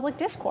over public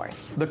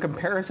discourse? The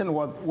comparison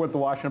with the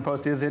Washington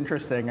Post is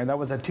interesting, and that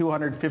was a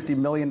 $250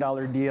 million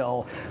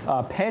deal,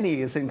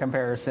 pennies in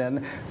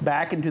comparison.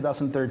 Back in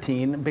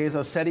 2013,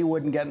 Bezos said he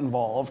wouldn't get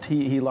involved.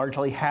 He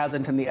largely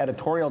hasn't in the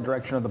editorial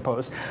direction of the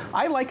Post.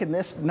 I liken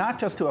this not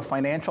just to a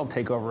financial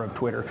takeover of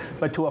Twitter,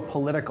 but to a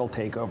political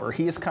takeover.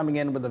 He is coming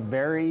in with a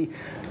very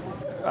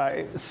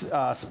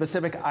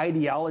specific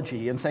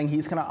ideology and saying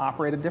he's going to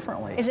operate it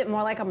differently. Is it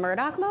more like a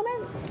Murdoch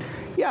moment?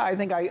 Yeah, I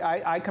think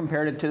I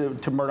compared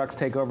it to Murdoch's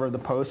takeover of the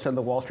Post and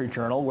the Wall Street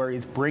Journal, where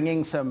he's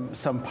bringing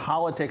some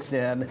politics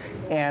in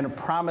and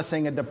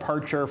promising a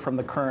departure from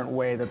the current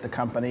way that the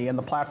company and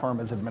the platform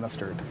is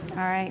administered. All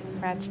right,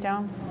 Brad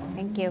Stone,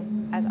 thank you.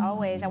 as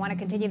always. I want to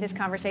continue this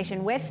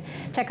conversation with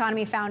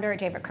Techonomy founder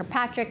David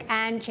Kirkpatrick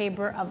and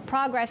Chamber of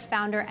Progress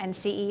founder and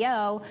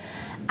CEO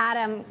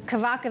Adam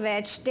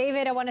Kovakovich.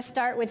 David, I want to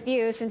start with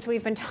you since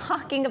we've been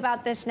talking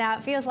about this now.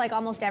 It feels like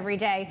almost every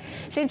day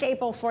since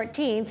April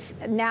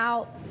 14th.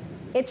 Now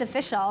it's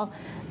official.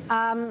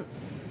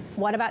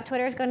 What about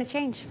Twitter is going to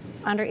change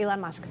under Elon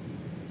Musk?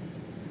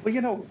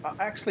 Well,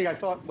 actually, I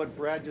thought what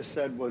Brad just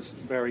said was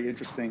very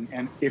interesting.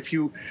 And if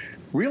you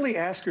really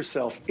ask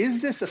yourself,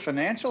 is this a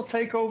financial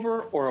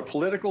takeover or a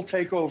political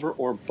takeover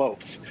or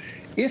both?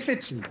 If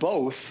it's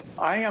both,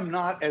 I am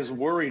not as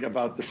worried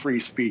about the free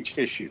speech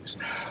issues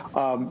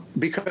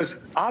because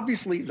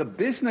obviously the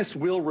business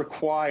will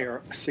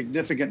require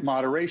significant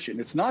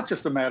moderation. It's not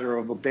just a matter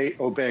of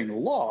obeying the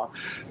law.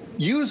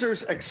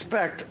 Users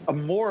expect a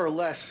more or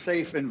less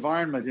safe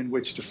environment in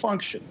which to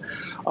function.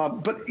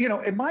 But,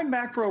 in my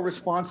macro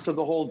response to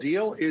the whole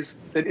deal is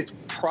that it's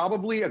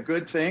probably a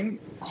good thing,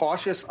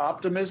 cautious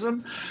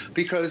optimism,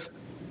 because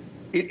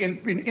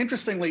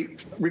interestingly,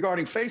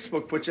 regarding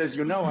Facebook, which, as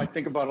you know, I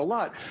think about a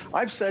lot,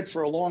 I've said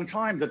for a long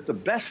time that the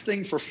best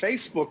thing for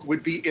Facebook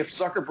would be if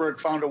Zuckerberg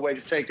found a way to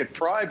take it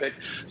private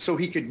so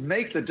he could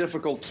make the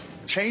difficult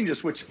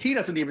changes, which he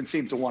doesn't even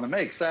seem to want to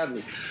make,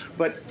 sadly.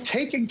 But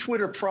taking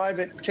Twitter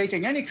private,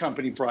 taking any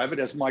company private,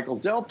 as Michael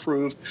Dell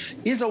proved,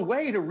 is a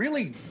way to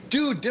really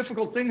do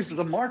difficult things that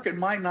the market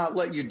might not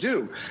let you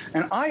do.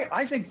 And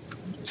I think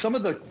some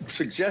of the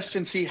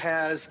suggestions he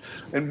has,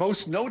 and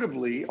most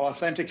notably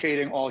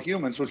authenticating all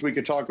humans, which we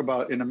could talk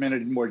about in a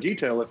minute in more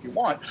detail if you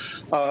want,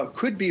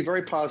 could be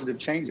very positive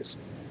changes.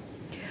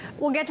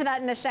 We'll get to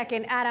that in a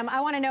second. Adam,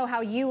 I want to know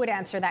how you would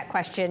answer that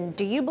question.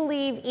 Do you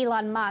believe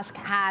Elon Musk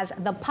has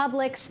the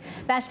public's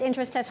best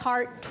interests at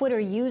heart, Twitter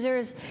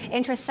users'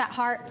 interests at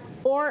heart,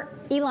 or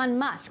Elon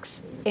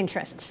Musk's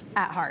interests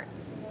at heart?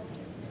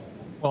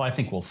 Well, I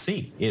think we'll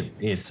see.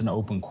 It's an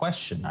open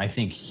question. I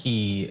think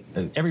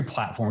every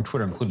platform,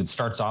 Twitter included,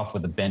 starts off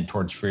with a bent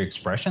towards free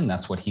expression.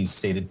 That's what he's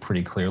stated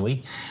pretty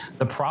clearly.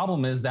 The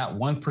problem is that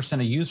 1%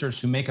 of users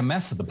who make a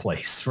mess of the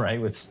place,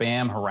 right, with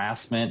spam,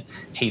 harassment,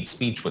 hate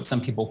speech, what some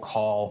people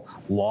call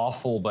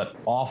lawful but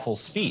awful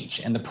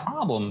speech. And the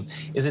problem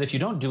is that if you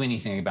don't do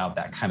anything about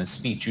that kind of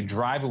speech, you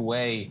drive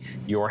away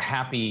your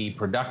happy,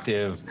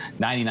 productive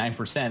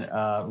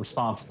 99%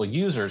 responsible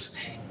users,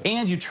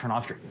 and you turn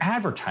off your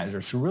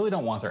advertisers who really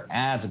don't want their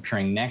ads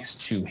appearing next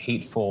to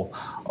hateful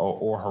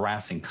or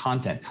harassing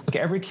content. Look,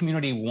 every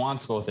community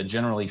wants both a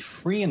generally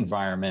free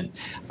environment,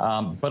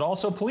 but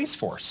also a police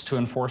force to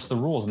enforce the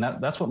rules. And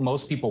that's what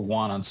most people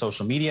want on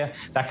social media.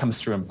 That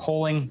comes through in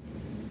polling.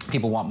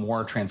 People want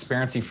more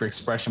transparency for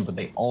expression, but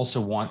they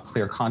also want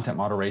clear content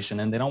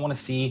moderation, and they don't want to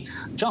see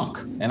junk.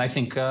 And I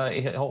think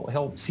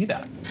he'll see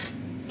that.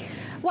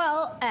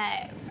 Well,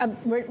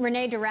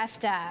 Renee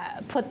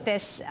DeResta put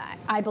this,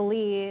 I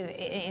believe,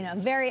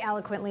 very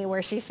eloquently,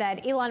 where she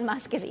said Elon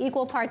Musk is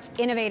equal parts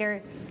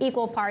innovator,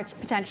 equal parts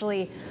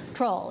potentially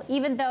troll.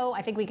 Even though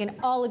I think we can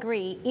all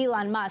agree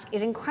Elon Musk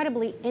is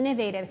incredibly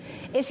innovative,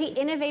 is he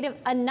innovative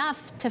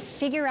enough to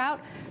figure out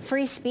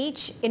free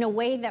speech in a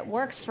way that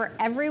works for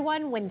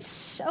everyone when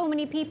so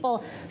many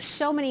people,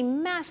 so many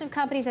massive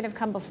companies that have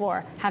come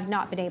before have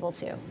not been able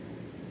to?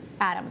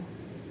 Adam.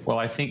 Well,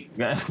 I think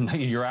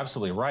you're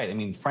absolutely right. I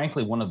mean,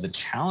 frankly, one of the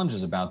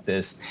challenges about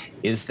this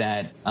is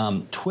that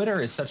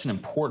Twitter is such an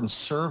important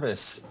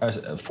service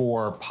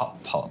for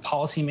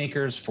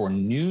policymakers, for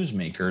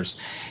newsmakers,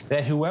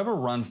 that whoever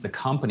runs the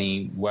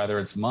company, whether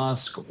it's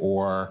Musk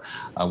or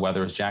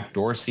whether it's Jack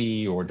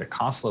Dorsey or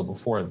DeCoslo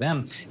before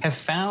them, have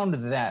found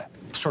that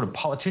sort of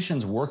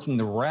politicians working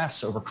the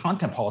refs over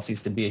content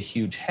policies to be a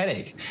huge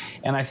headache.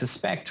 And I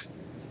suspect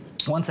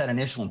once that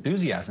initial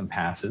enthusiasm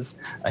passes,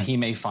 he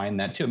may find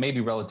that too. It may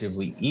be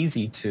relatively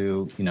easy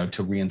to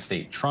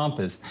reinstate Trump,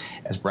 as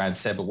Brad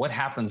said. But what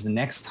happens the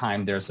next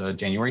time there's a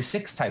January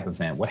 6th type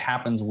event? What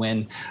happens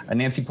when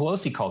Nancy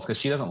Pelosi calls because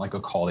she doesn't like a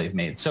call they've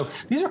made? So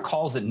these are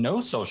calls that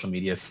no social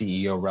media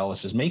CEO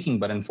relishes making,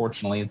 but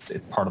unfortunately, it's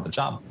part of the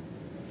job.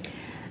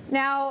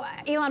 Now,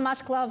 Elon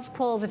Musk loves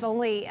polls. If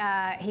only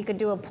he could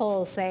do a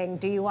poll saying,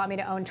 do you want me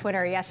to own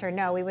Twitter, yes or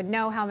no? We would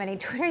know how many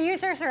Twitter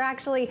users are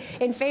actually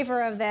in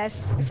favor of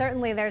this.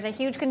 Certainly, there's a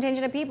huge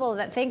contingent of people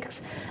that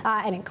thinks,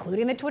 and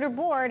including the Twitter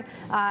board,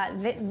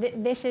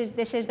 this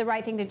is the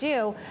right thing to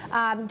do.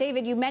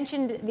 David, you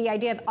mentioned the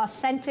idea of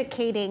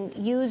authenticating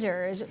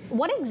users.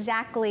 What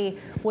exactly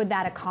would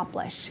that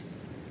accomplish?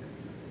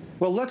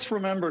 Well, let's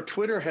remember,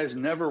 Twitter has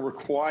never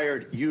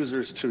required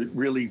users to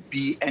really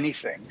be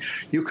anything.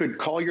 You could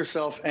call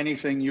yourself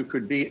anything, you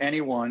could be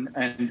anyone,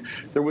 and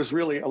there was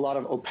really a lot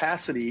of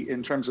opacity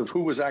in terms of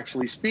who was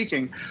actually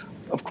speaking.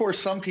 Of course,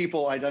 some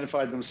people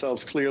identified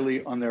themselves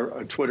clearly on their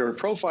Twitter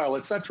profile,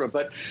 et cetera,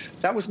 but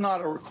that was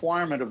not a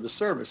requirement of the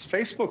service.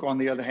 Facebook, on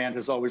the other hand,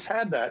 has always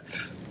had that.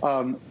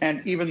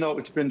 And even though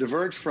it's been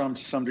diverged from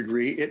to some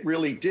degree, it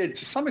really did,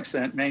 to some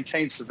extent,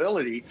 maintain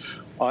civility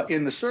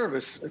in the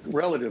service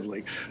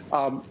relatively.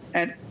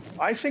 And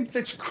I think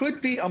this could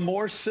be a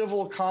more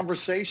civil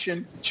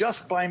conversation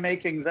just by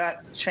making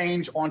that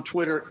change on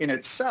Twitter in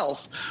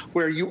itself,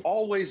 where you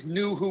always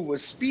knew who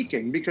was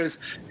speaking, because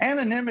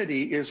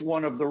anonymity is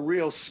one of the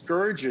real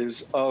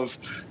scourges of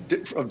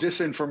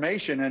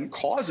disinformation and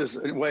causes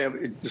a way of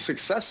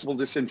successful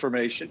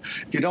disinformation.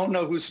 If you don't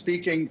know who's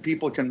speaking,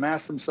 people can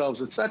mask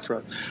themselves,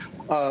 etc.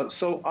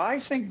 So I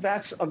think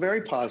that's a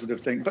very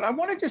positive thing. But I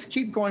want to just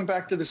keep going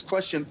back to this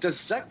question: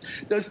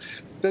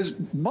 Does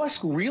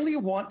Musk really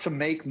want to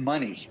make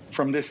money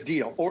from this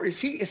deal, or is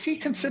he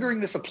considering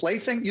this a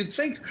plaything? You'd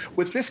think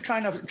with this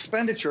kind of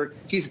expenditure,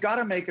 he's got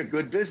to make a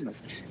good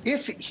business.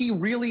 If he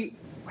really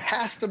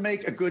has to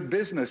make a good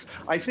business,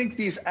 I think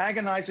these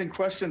agonizing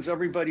questions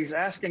everybody's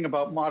asking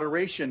about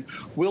moderation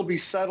will be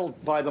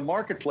settled by the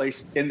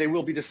marketplace, and they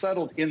will be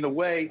settled in the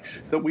way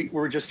that we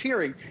were just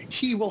hearing.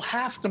 He will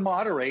have to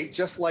moderate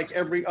just like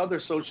every other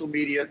social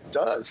media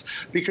does,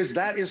 because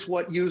that is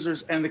what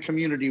users and the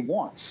community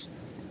wants.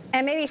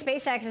 And maybe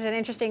SpaceX is an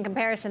interesting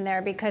comparison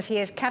there, because he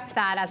has kept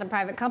that as a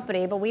private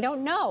company, but we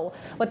don't know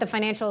what the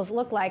financials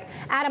look like.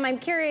 Adam, I'm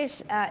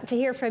curious to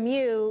hear from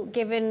you,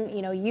 given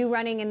you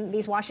running in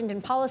these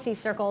Washington policy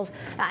circles.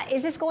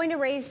 Is this going to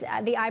raise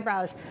the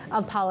eyebrows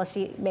of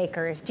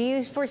policymakers? Do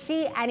you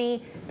foresee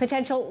any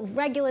potential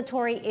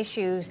regulatory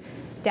issues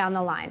down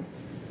the line?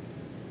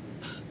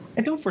 I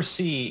don't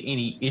foresee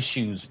any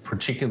issues,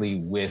 particularly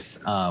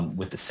with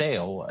the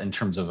sale in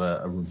terms of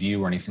a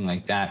review or anything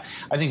like that.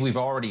 I think we've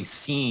already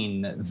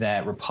seen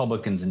that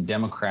Republicans and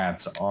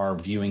Democrats are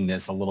viewing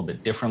this a little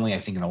bit differently. I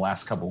think in the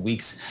last couple of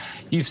weeks,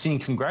 you've seen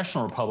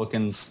congressional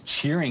Republicans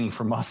cheering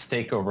for Musk's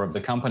takeover of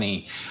the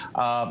company,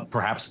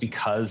 perhaps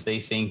because they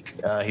think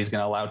he's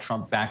going to allow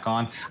Trump back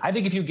on. I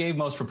think if you gave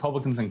most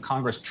Republicans in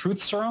Congress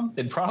truth serum,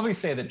 they'd probably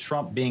say that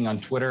Trump being on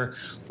Twitter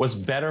was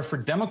better for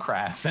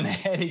Democrats and a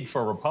headache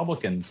for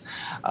Republicans.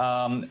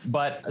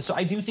 But so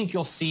I do think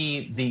you'll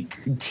see the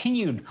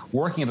continued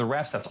working of the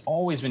refs. That's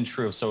always been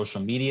true of social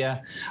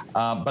media.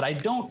 But I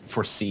don't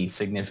foresee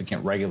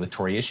significant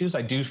regulatory issues.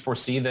 I do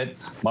foresee that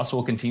Musk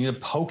will continue to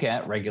poke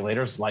at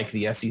regulators like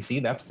the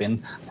SEC. That's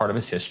been part of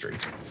his history.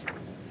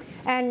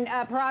 And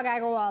Parag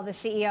Agrawal, the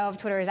CEO of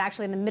Twitter, is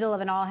actually in the middle of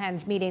an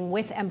all-hands meeting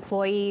with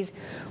employees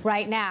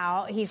right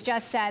now. He's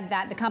just said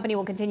that the company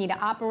will continue to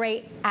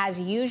operate as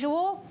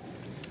usual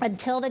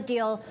until the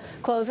deal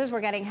closes. We're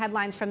getting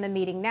headlines from the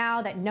meeting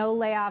now that no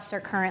layoffs are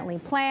currently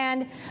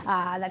planned,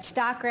 that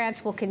stock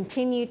grants will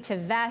continue to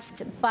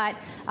vest, but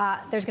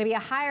there's going to be a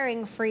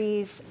hiring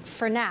freeze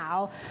for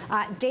now.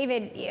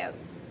 David,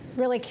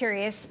 really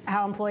curious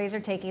how employees are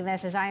taking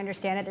this. As I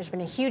understand it, there's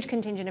been a huge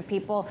contingent of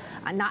people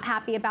not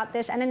happy about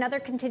this, and another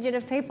contingent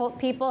of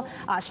people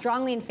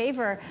strongly in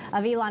favor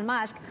of Elon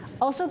Musk.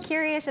 Also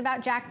curious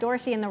about Jack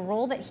Dorsey and the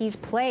role that he's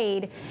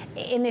played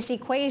in this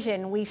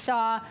equation. We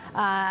saw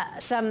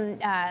some,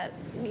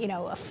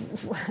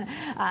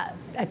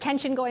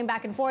 tension going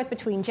back and forth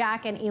between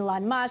Jack and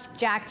Elon Musk.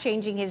 Jack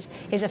changing his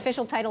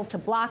official title to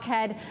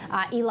blockhead.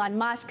 Elon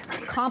Musk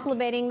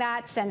complimenting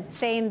that,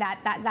 saying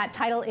that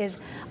title is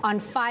on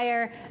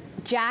fire.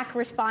 Jack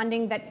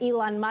responding that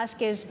Elon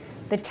Musk is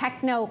the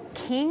techno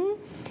king.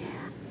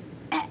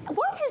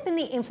 What has been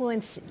the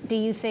influence, do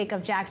you think,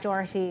 of Jack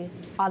Dorsey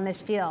on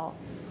this deal,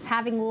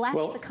 having left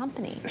the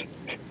company?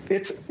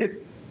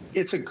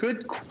 It's a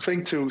good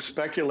thing to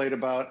speculate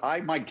about.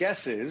 My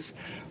guess is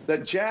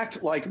that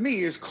Jack, like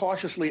me, is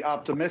cautiously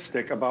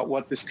optimistic about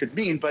what this could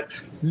mean, but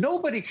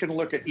nobody can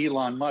look at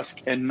Elon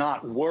Musk and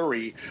not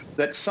worry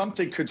that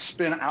something could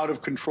spin out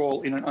of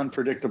control in an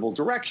unpredictable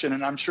direction.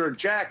 And I'm sure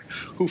Jack,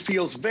 who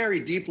feels very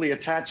deeply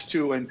attached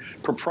to and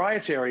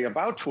proprietary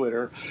about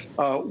Twitter,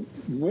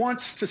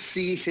 wants to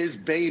see his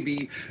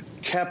baby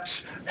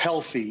kept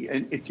healthy.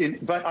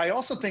 But I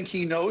also think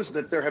he knows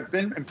that there have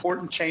been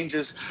important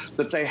changes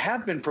that they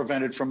have been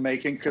prevented from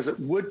making, because it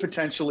would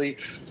potentially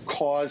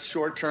cause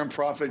short-term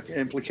profit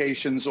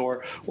implications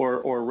or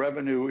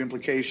revenue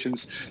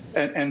implications.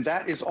 And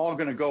that is all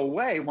going to go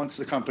away once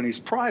the company's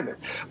private.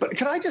 But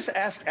can I just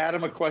ask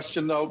Adam a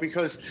question, though?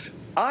 Because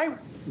I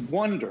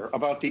wonder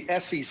about the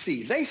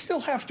SEC. They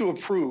still have to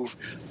approve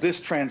this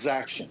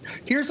transaction.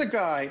 Here's a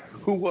guy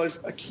who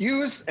was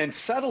accused and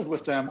settled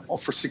with them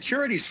for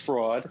securities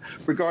fraud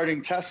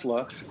regarding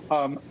Tesla,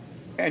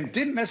 and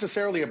didn't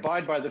necessarily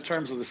abide by the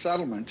terms of the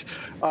settlement.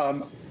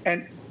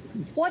 And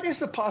what is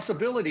the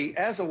possibility,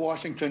 as a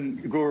Washington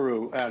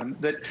guru, Adam,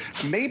 that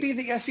maybe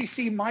the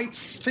SEC might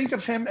think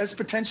of him as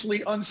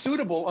potentially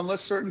unsuitable unless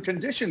certain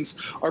conditions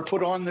are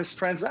put on this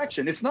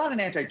transaction? It's not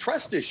an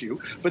antitrust issue,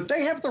 but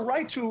they have the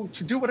right to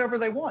do whatever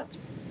they want.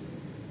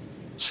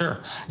 Sure.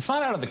 It's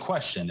not out of the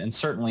question. And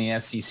certainly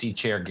SEC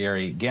Chair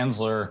Gary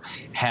Gensler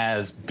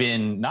has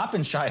not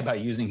been shy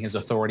about using his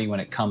authority when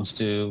it comes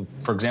to,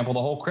 for example,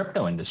 the whole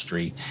crypto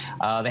industry.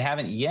 They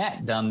haven't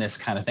yet done this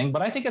kind of thing,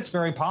 but I think it's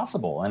very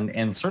possible.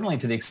 And certainly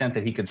to the extent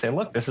that he could say,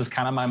 look, this is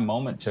kind of my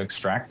moment to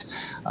extract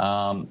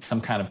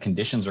some kind of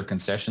conditions or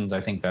concessions,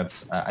 I think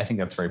that's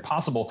very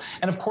possible.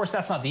 And of course,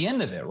 that's not the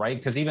end of it, right?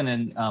 Because even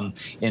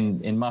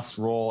in Musk's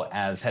role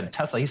as head of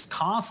Tesla, he's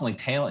constantly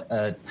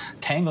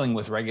tangling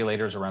with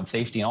regulators around safety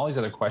safety and all these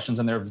other questions,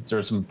 and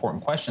there's some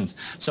important questions.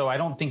 So I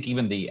don't think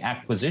even the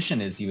acquisition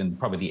is even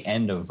probably the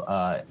end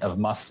of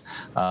Musk's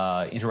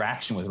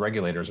interaction with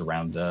regulators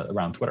around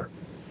Twitter.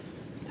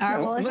 All right,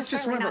 well, this is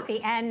certainly not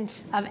the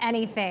end of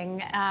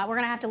anything. We're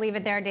going to have to leave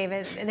it there,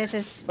 David. This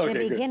is the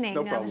beginning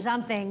of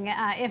something,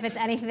 if it's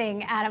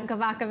anything. Adam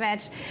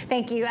Kovacevic,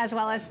 thank you, as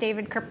well as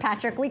David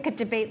Kirkpatrick. We could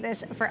debate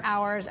this for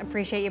hours.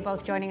 Appreciate you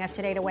both joining us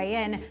today to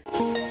weigh in.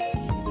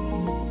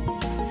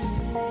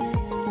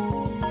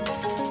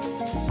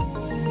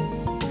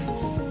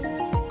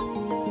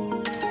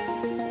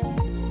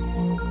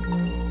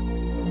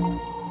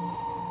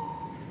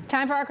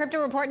 Time for our crypto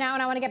report now,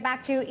 and I want to get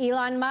back to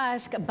Elon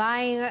Musk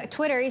buying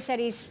Twitter. He said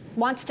he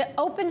wants to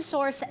open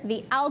source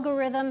the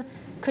algorithm.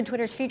 Could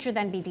Twitter's future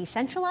then be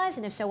decentralized?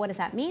 And if so, what does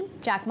that mean?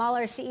 Jack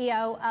Mallers,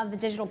 CEO of the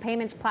digital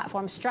payments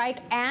platform Strike,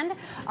 and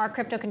our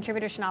crypto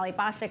contributor Sonali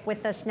Bostic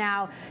with us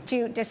now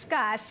to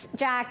discuss.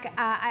 Jack,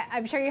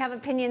 I'm sure you have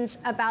opinions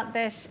about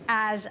this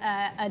as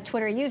a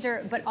Twitter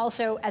user, but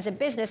also as a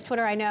business.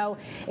 Twitter, I know,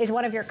 is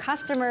one of your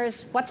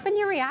customers. What's been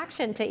your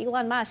reaction to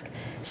Elon Musk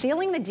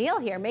sealing the deal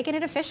here, making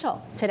it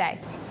official today?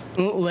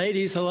 Well,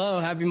 ladies,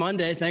 hello. Happy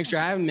Monday. Thanks for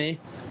having me.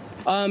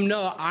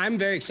 No, I'm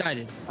very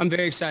excited. I'm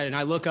very excited.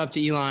 I look up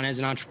to Elon as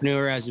an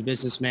entrepreneur, as a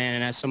businessman,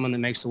 and as someone that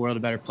makes the world a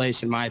better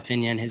place. In my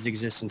opinion, his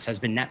existence has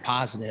been net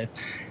positive.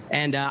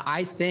 And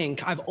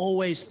I've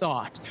always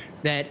thought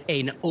that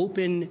an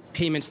open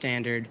payment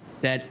standard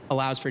that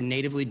allows for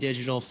natively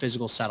digital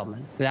physical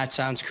settlement, that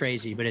sounds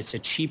crazy, but it's a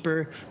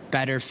cheaper,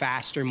 better,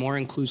 faster, more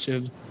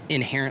inclusive,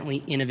 inherently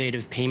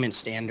innovative payment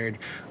standard,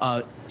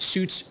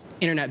 suits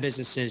internet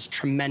businesses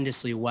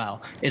tremendously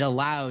well. It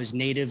allows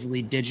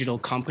natively digital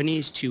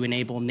companies to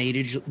enable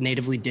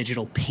natively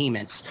digital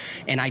payments.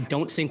 And I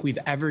don't think we've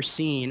ever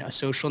seen a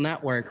social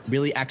network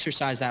really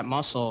exercise that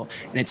muscle.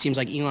 And it seems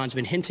like Elon's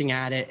been hinting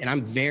at it. And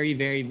I'm very,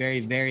 very,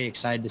 very, very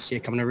excited to see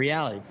it come to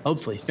reality.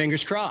 Hopefully,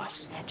 fingers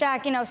crossed.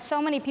 Jack,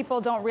 so many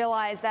people don't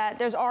realize that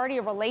there's already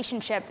a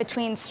relationship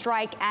between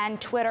Strike and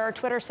Twitter.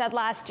 Twitter said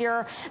last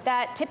year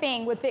that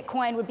tipping with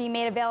Bitcoin would be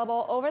made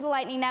available over the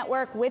Lightning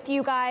Network with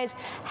you guys.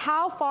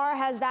 How far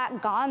has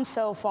that gone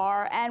so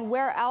far, and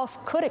where else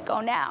could it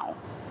go now?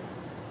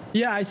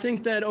 Yeah, I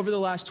think that over the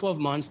last 12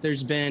 months,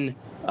 there's been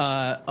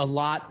a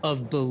lot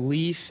of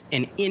belief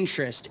and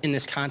interest in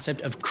this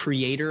concept of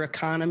creator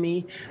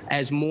economy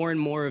as more and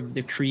more of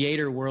the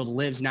creator world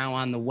lives now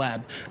on the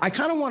web. I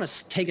kind of want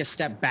to take a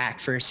step back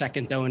for a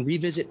second, though, and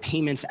revisit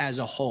payments as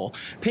a whole.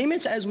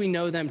 Payments as we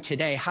know them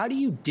today, how do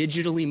you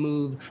digitally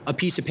move a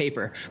piece of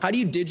paper? How do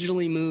you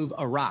digitally move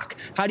a rock?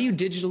 How do you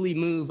digitally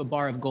move a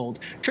bar of gold?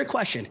 Trick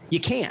question.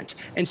 You can't.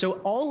 And so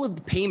all of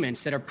the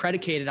payments that are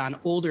predicated on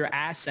older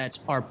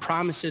assets are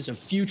promises of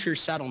future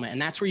settlement.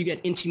 And that's where you get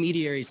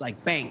intermediaries like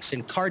banks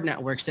and card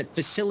networks that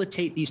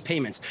facilitate these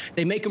payments.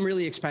 They make them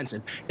really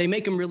expensive. They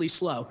make them really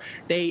slow.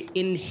 They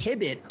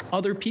inhibit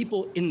other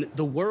people in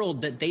the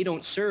world that they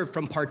don't serve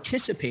from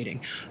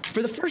participating.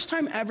 For the first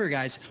time ever,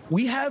 guys,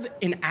 we have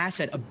an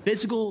asset, a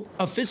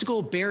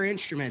physical bearer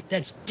instrument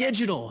that's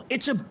digital.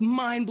 It's a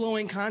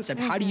mind-blowing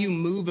concept. How do you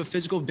move a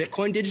physical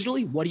Bitcoin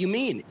digitally? What do you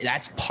mean?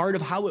 That's part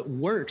of how it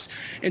works.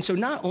 And so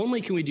not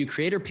only can we do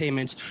creator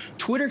payments,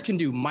 Twitter can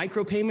do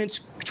micropayments.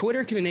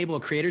 Twitter can enable a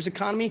creator's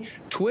economy.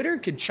 Twitter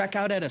could check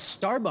out at a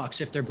Starbucks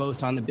if they're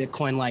both on the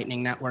Bitcoin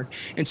Lightning Network.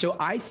 And so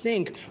I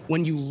think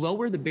when you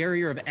lower the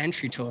barrier of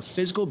entry to a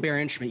physical bearer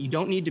instrument, you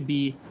don't need to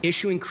be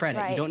issuing credit.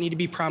 Right. You don't need to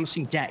be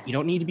promising debt. You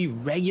don't need to be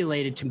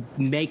regulated to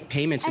make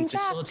payments and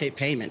facilitate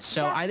payments.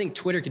 So I think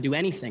Twitter could do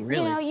anything,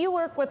 really. You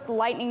work with the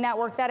Lightning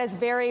Network. That is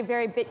very,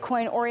 very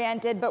Bitcoin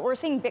oriented, but we're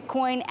seeing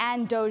Bitcoin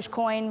and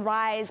Dogecoin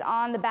rise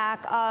on the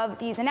back of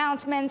these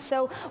announcements.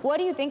 So what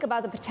do you think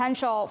about the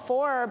potential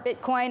for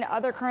Bitcoin,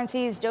 other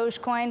currencies,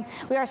 Dogecoin?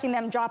 We are seeing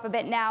them drop a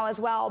bit now as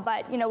well,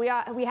 but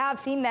we have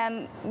seen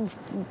them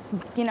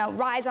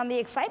rise on the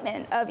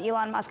excitement of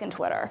Elon Musk and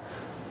Twitter.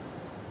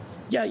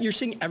 Yeah, you're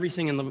seeing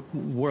everything in the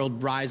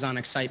world rise on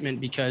excitement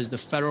because the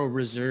Federal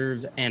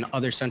Reserve and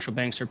other central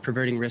banks are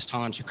perverting risk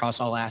tolerance across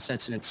all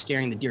assets, and it's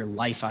scaring the dear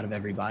life out of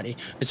everybody.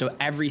 And so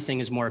everything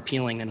is more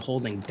appealing than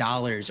holding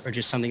dollars or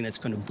just something that's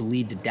going to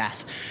bleed to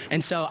death.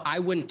 And so I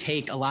wouldn't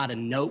take a lot of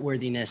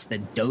noteworthiness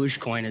that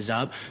Dogecoin is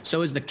up.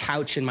 So is the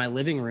couch in my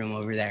living room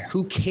over there.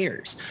 Who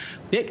cares?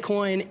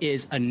 Bitcoin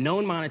is a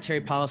known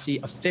monetary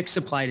policy. A fixed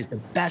supply is the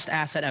best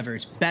asset ever.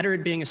 It's better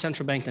at being a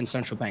central bank than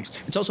central banks.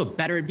 It's also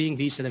better at being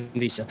Visa than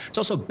Visa.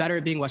 It's also better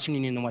at being Western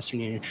Union than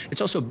Western Union.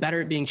 It's also better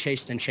at being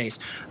Chase than Chase.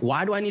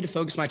 Why do I need to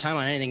focus my time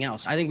on anything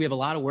else? I think we have a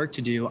lot of work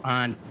to do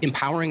on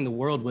empowering the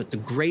world with the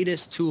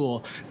greatest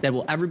tool that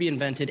will ever be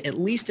invented, at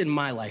least in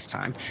my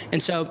lifetime.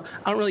 And so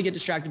I don't really get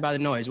distracted by the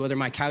noise. Whether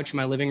my couch in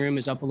my living room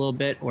is up a little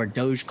bit or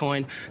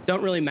Dogecoin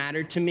don't really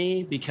matter to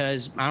me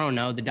because, I don't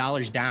know, the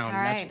dollar's down.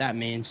 Right. That's what that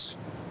means.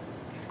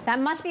 That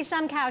must be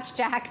some couch,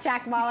 Jack.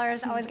 Jack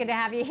Mallers, always good to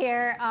have you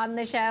here on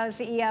the show,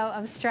 CEO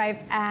of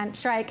Strike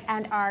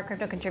and our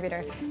crypto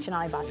contributor,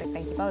 Sonali Bostic.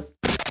 Thank you both.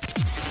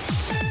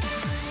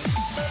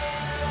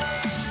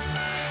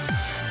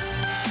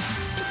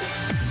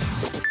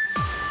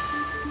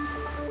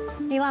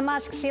 Elon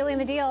Musk sealing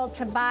the deal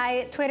to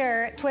buy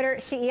Twitter. Twitter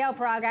CEO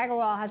Parag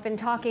Agrawal has been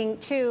talking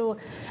to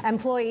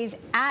employees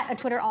at a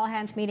Twitter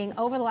all-hands meeting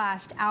over the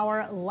last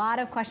hour. A lot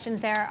of questions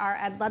there. Our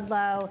Ed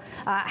Ludlow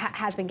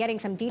has been getting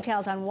some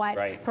details on what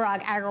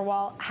Parag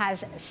Agrawal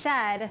has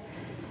said,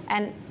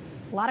 and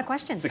a lot of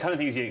questions. The kind of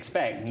things you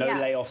expect. No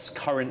layoffs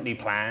currently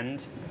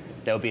planned.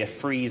 There'll be a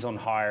freeze on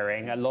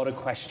hiring. A lot of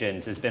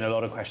questions. There's been a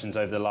lot of questions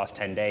over the last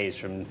 10 days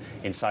from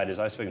insiders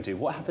I've spoken to.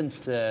 What happens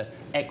to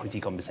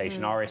equity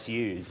compensation,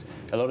 RSUs?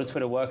 A lot of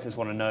Twitter workers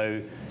want to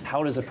know,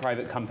 how does a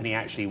private company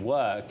actually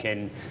work?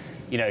 And,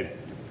 you know,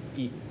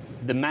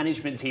 the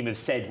management team have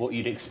said what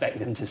you'd expect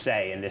them to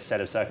say in this set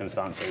of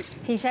circumstances.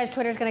 He says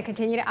Twitter's going to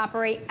continue to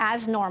operate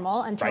as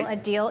normal until a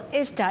deal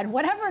is done.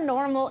 Whatever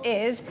normal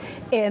is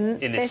in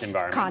this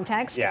environment.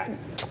 Context. Yeah.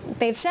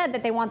 They've said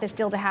that they want this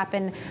deal to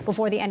happen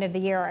before the end of the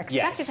year, or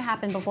expect it to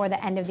happen before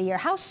the end of the year.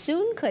 How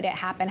soon could it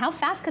happen? How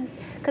fast could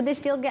this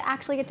deal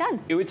actually get done?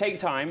 It would take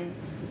time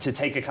to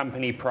take a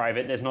company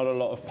private. There's not a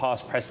lot of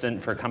past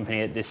precedent for a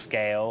company at this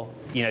scale.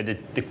 You know,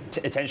 the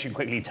attention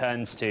quickly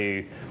turns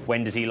to,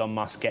 when does Elon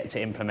Musk get to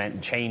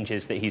implement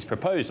changes that he's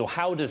proposed, or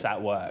how does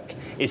that work?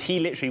 Is he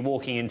literally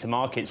walking into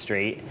Market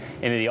Street,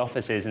 into the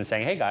offices, and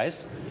saying, hey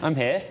guys, I'm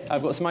here,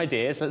 I've got some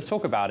ideas, let's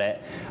talk about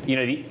it? You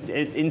know,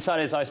 the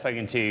insiders I've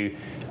spoken to,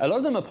 a lot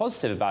of them are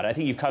positive about it. I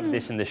think you've covered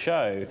this in the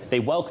show. They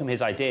welcome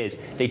his ideas.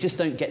 They just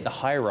don't get the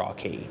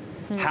hierarchy.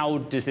 How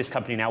does this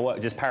company now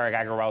work? Does Parag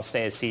Agrawal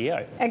stay as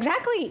CEO?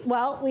 Exactly.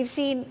 Well, we've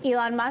seen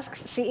Elon Musk,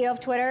 CEO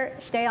of Twitter,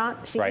 stay on,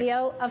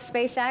 CEO of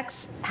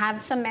SpaceX,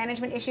 have some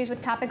management issues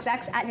with top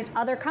execs at his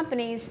other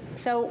companies.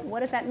 So what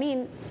does that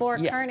mean for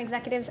current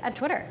executives at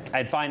Twitter?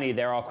 And finally,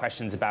 there are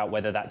questions about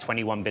whether that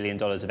 $21 billion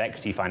of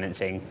equity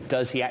financing,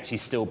 does he actually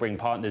still bring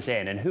partners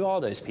in? And who are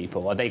those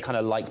people? Are they kind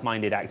of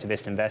like-minded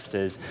activist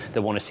investors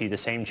that want to see the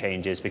same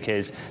changes?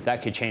 Because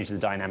that could change the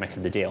dynamic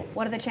of the deal.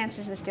 What are the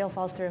chances this deal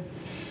falls through?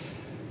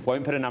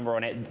 Won't put a number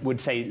on it.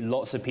 Would say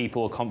lots of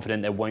people are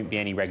confident there won't be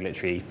any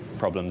regulatory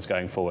problems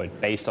going forward,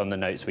 based on the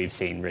notes we've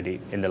seen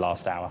really in the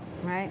last hour.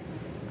 Right.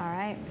 All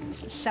right.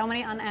 So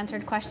many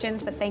unanswered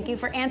questions, but thank you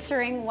for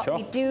answering what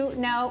we do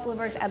know.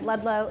 Bloomberg's Ed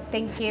Ludlow,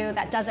 thank you.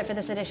 That does it for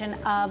this edition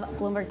of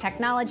Bloomberg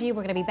Technology.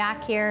 We're going to be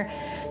back here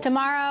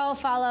tomorrow.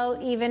 Follow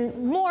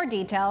even more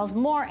details,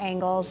 more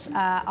angles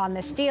on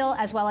this deal,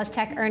 as well as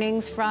tech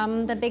earnings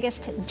from the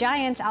biggest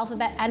giants,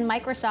 Alphabet and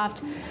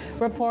Microsoft,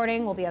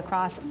 reporting. We'll be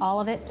across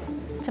all of it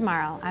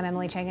tomorrow. I'm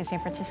Emily Chang in San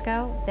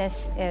Francisco.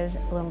 This is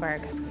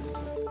Bloomberg.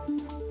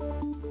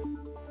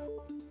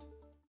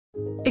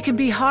 It can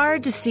be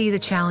hard to see the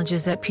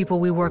challenges that people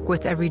we work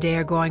with every day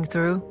are going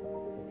through.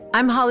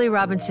 I'm Holly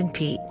Robinson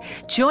Peete.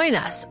 Join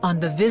us on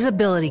The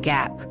Visibility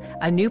Gap,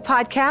 a new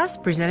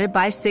podcast presented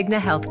by Cigna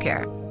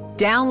Healthcare.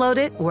 Download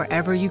it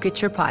wherever you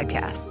get your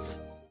podcasts.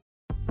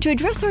 To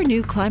address our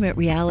new climate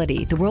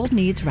reality, the world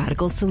needs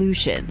radical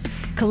solutions.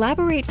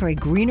 Collaborate for a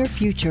greener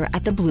future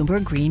at the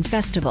Bloomberg Green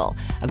Festival,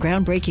 a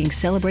groundbreaking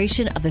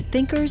celebration of the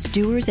thinkers,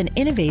 doers, and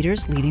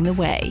innovators leading the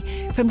way.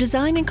 From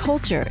design and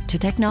culture to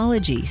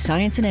technology,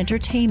 science, and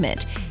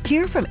entertainment,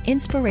 hear from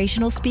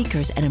inspirational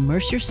speakers and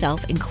immerse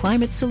yourself in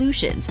climate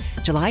solutions.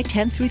 July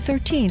 10th through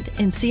 13th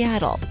in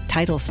Seattle.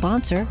 Title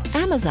sponsor,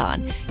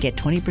 Amazon. Get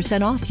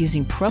 20% off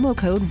using promo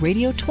code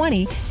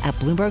radio20 at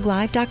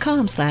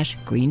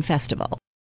BloombergLive.com/Green Festival.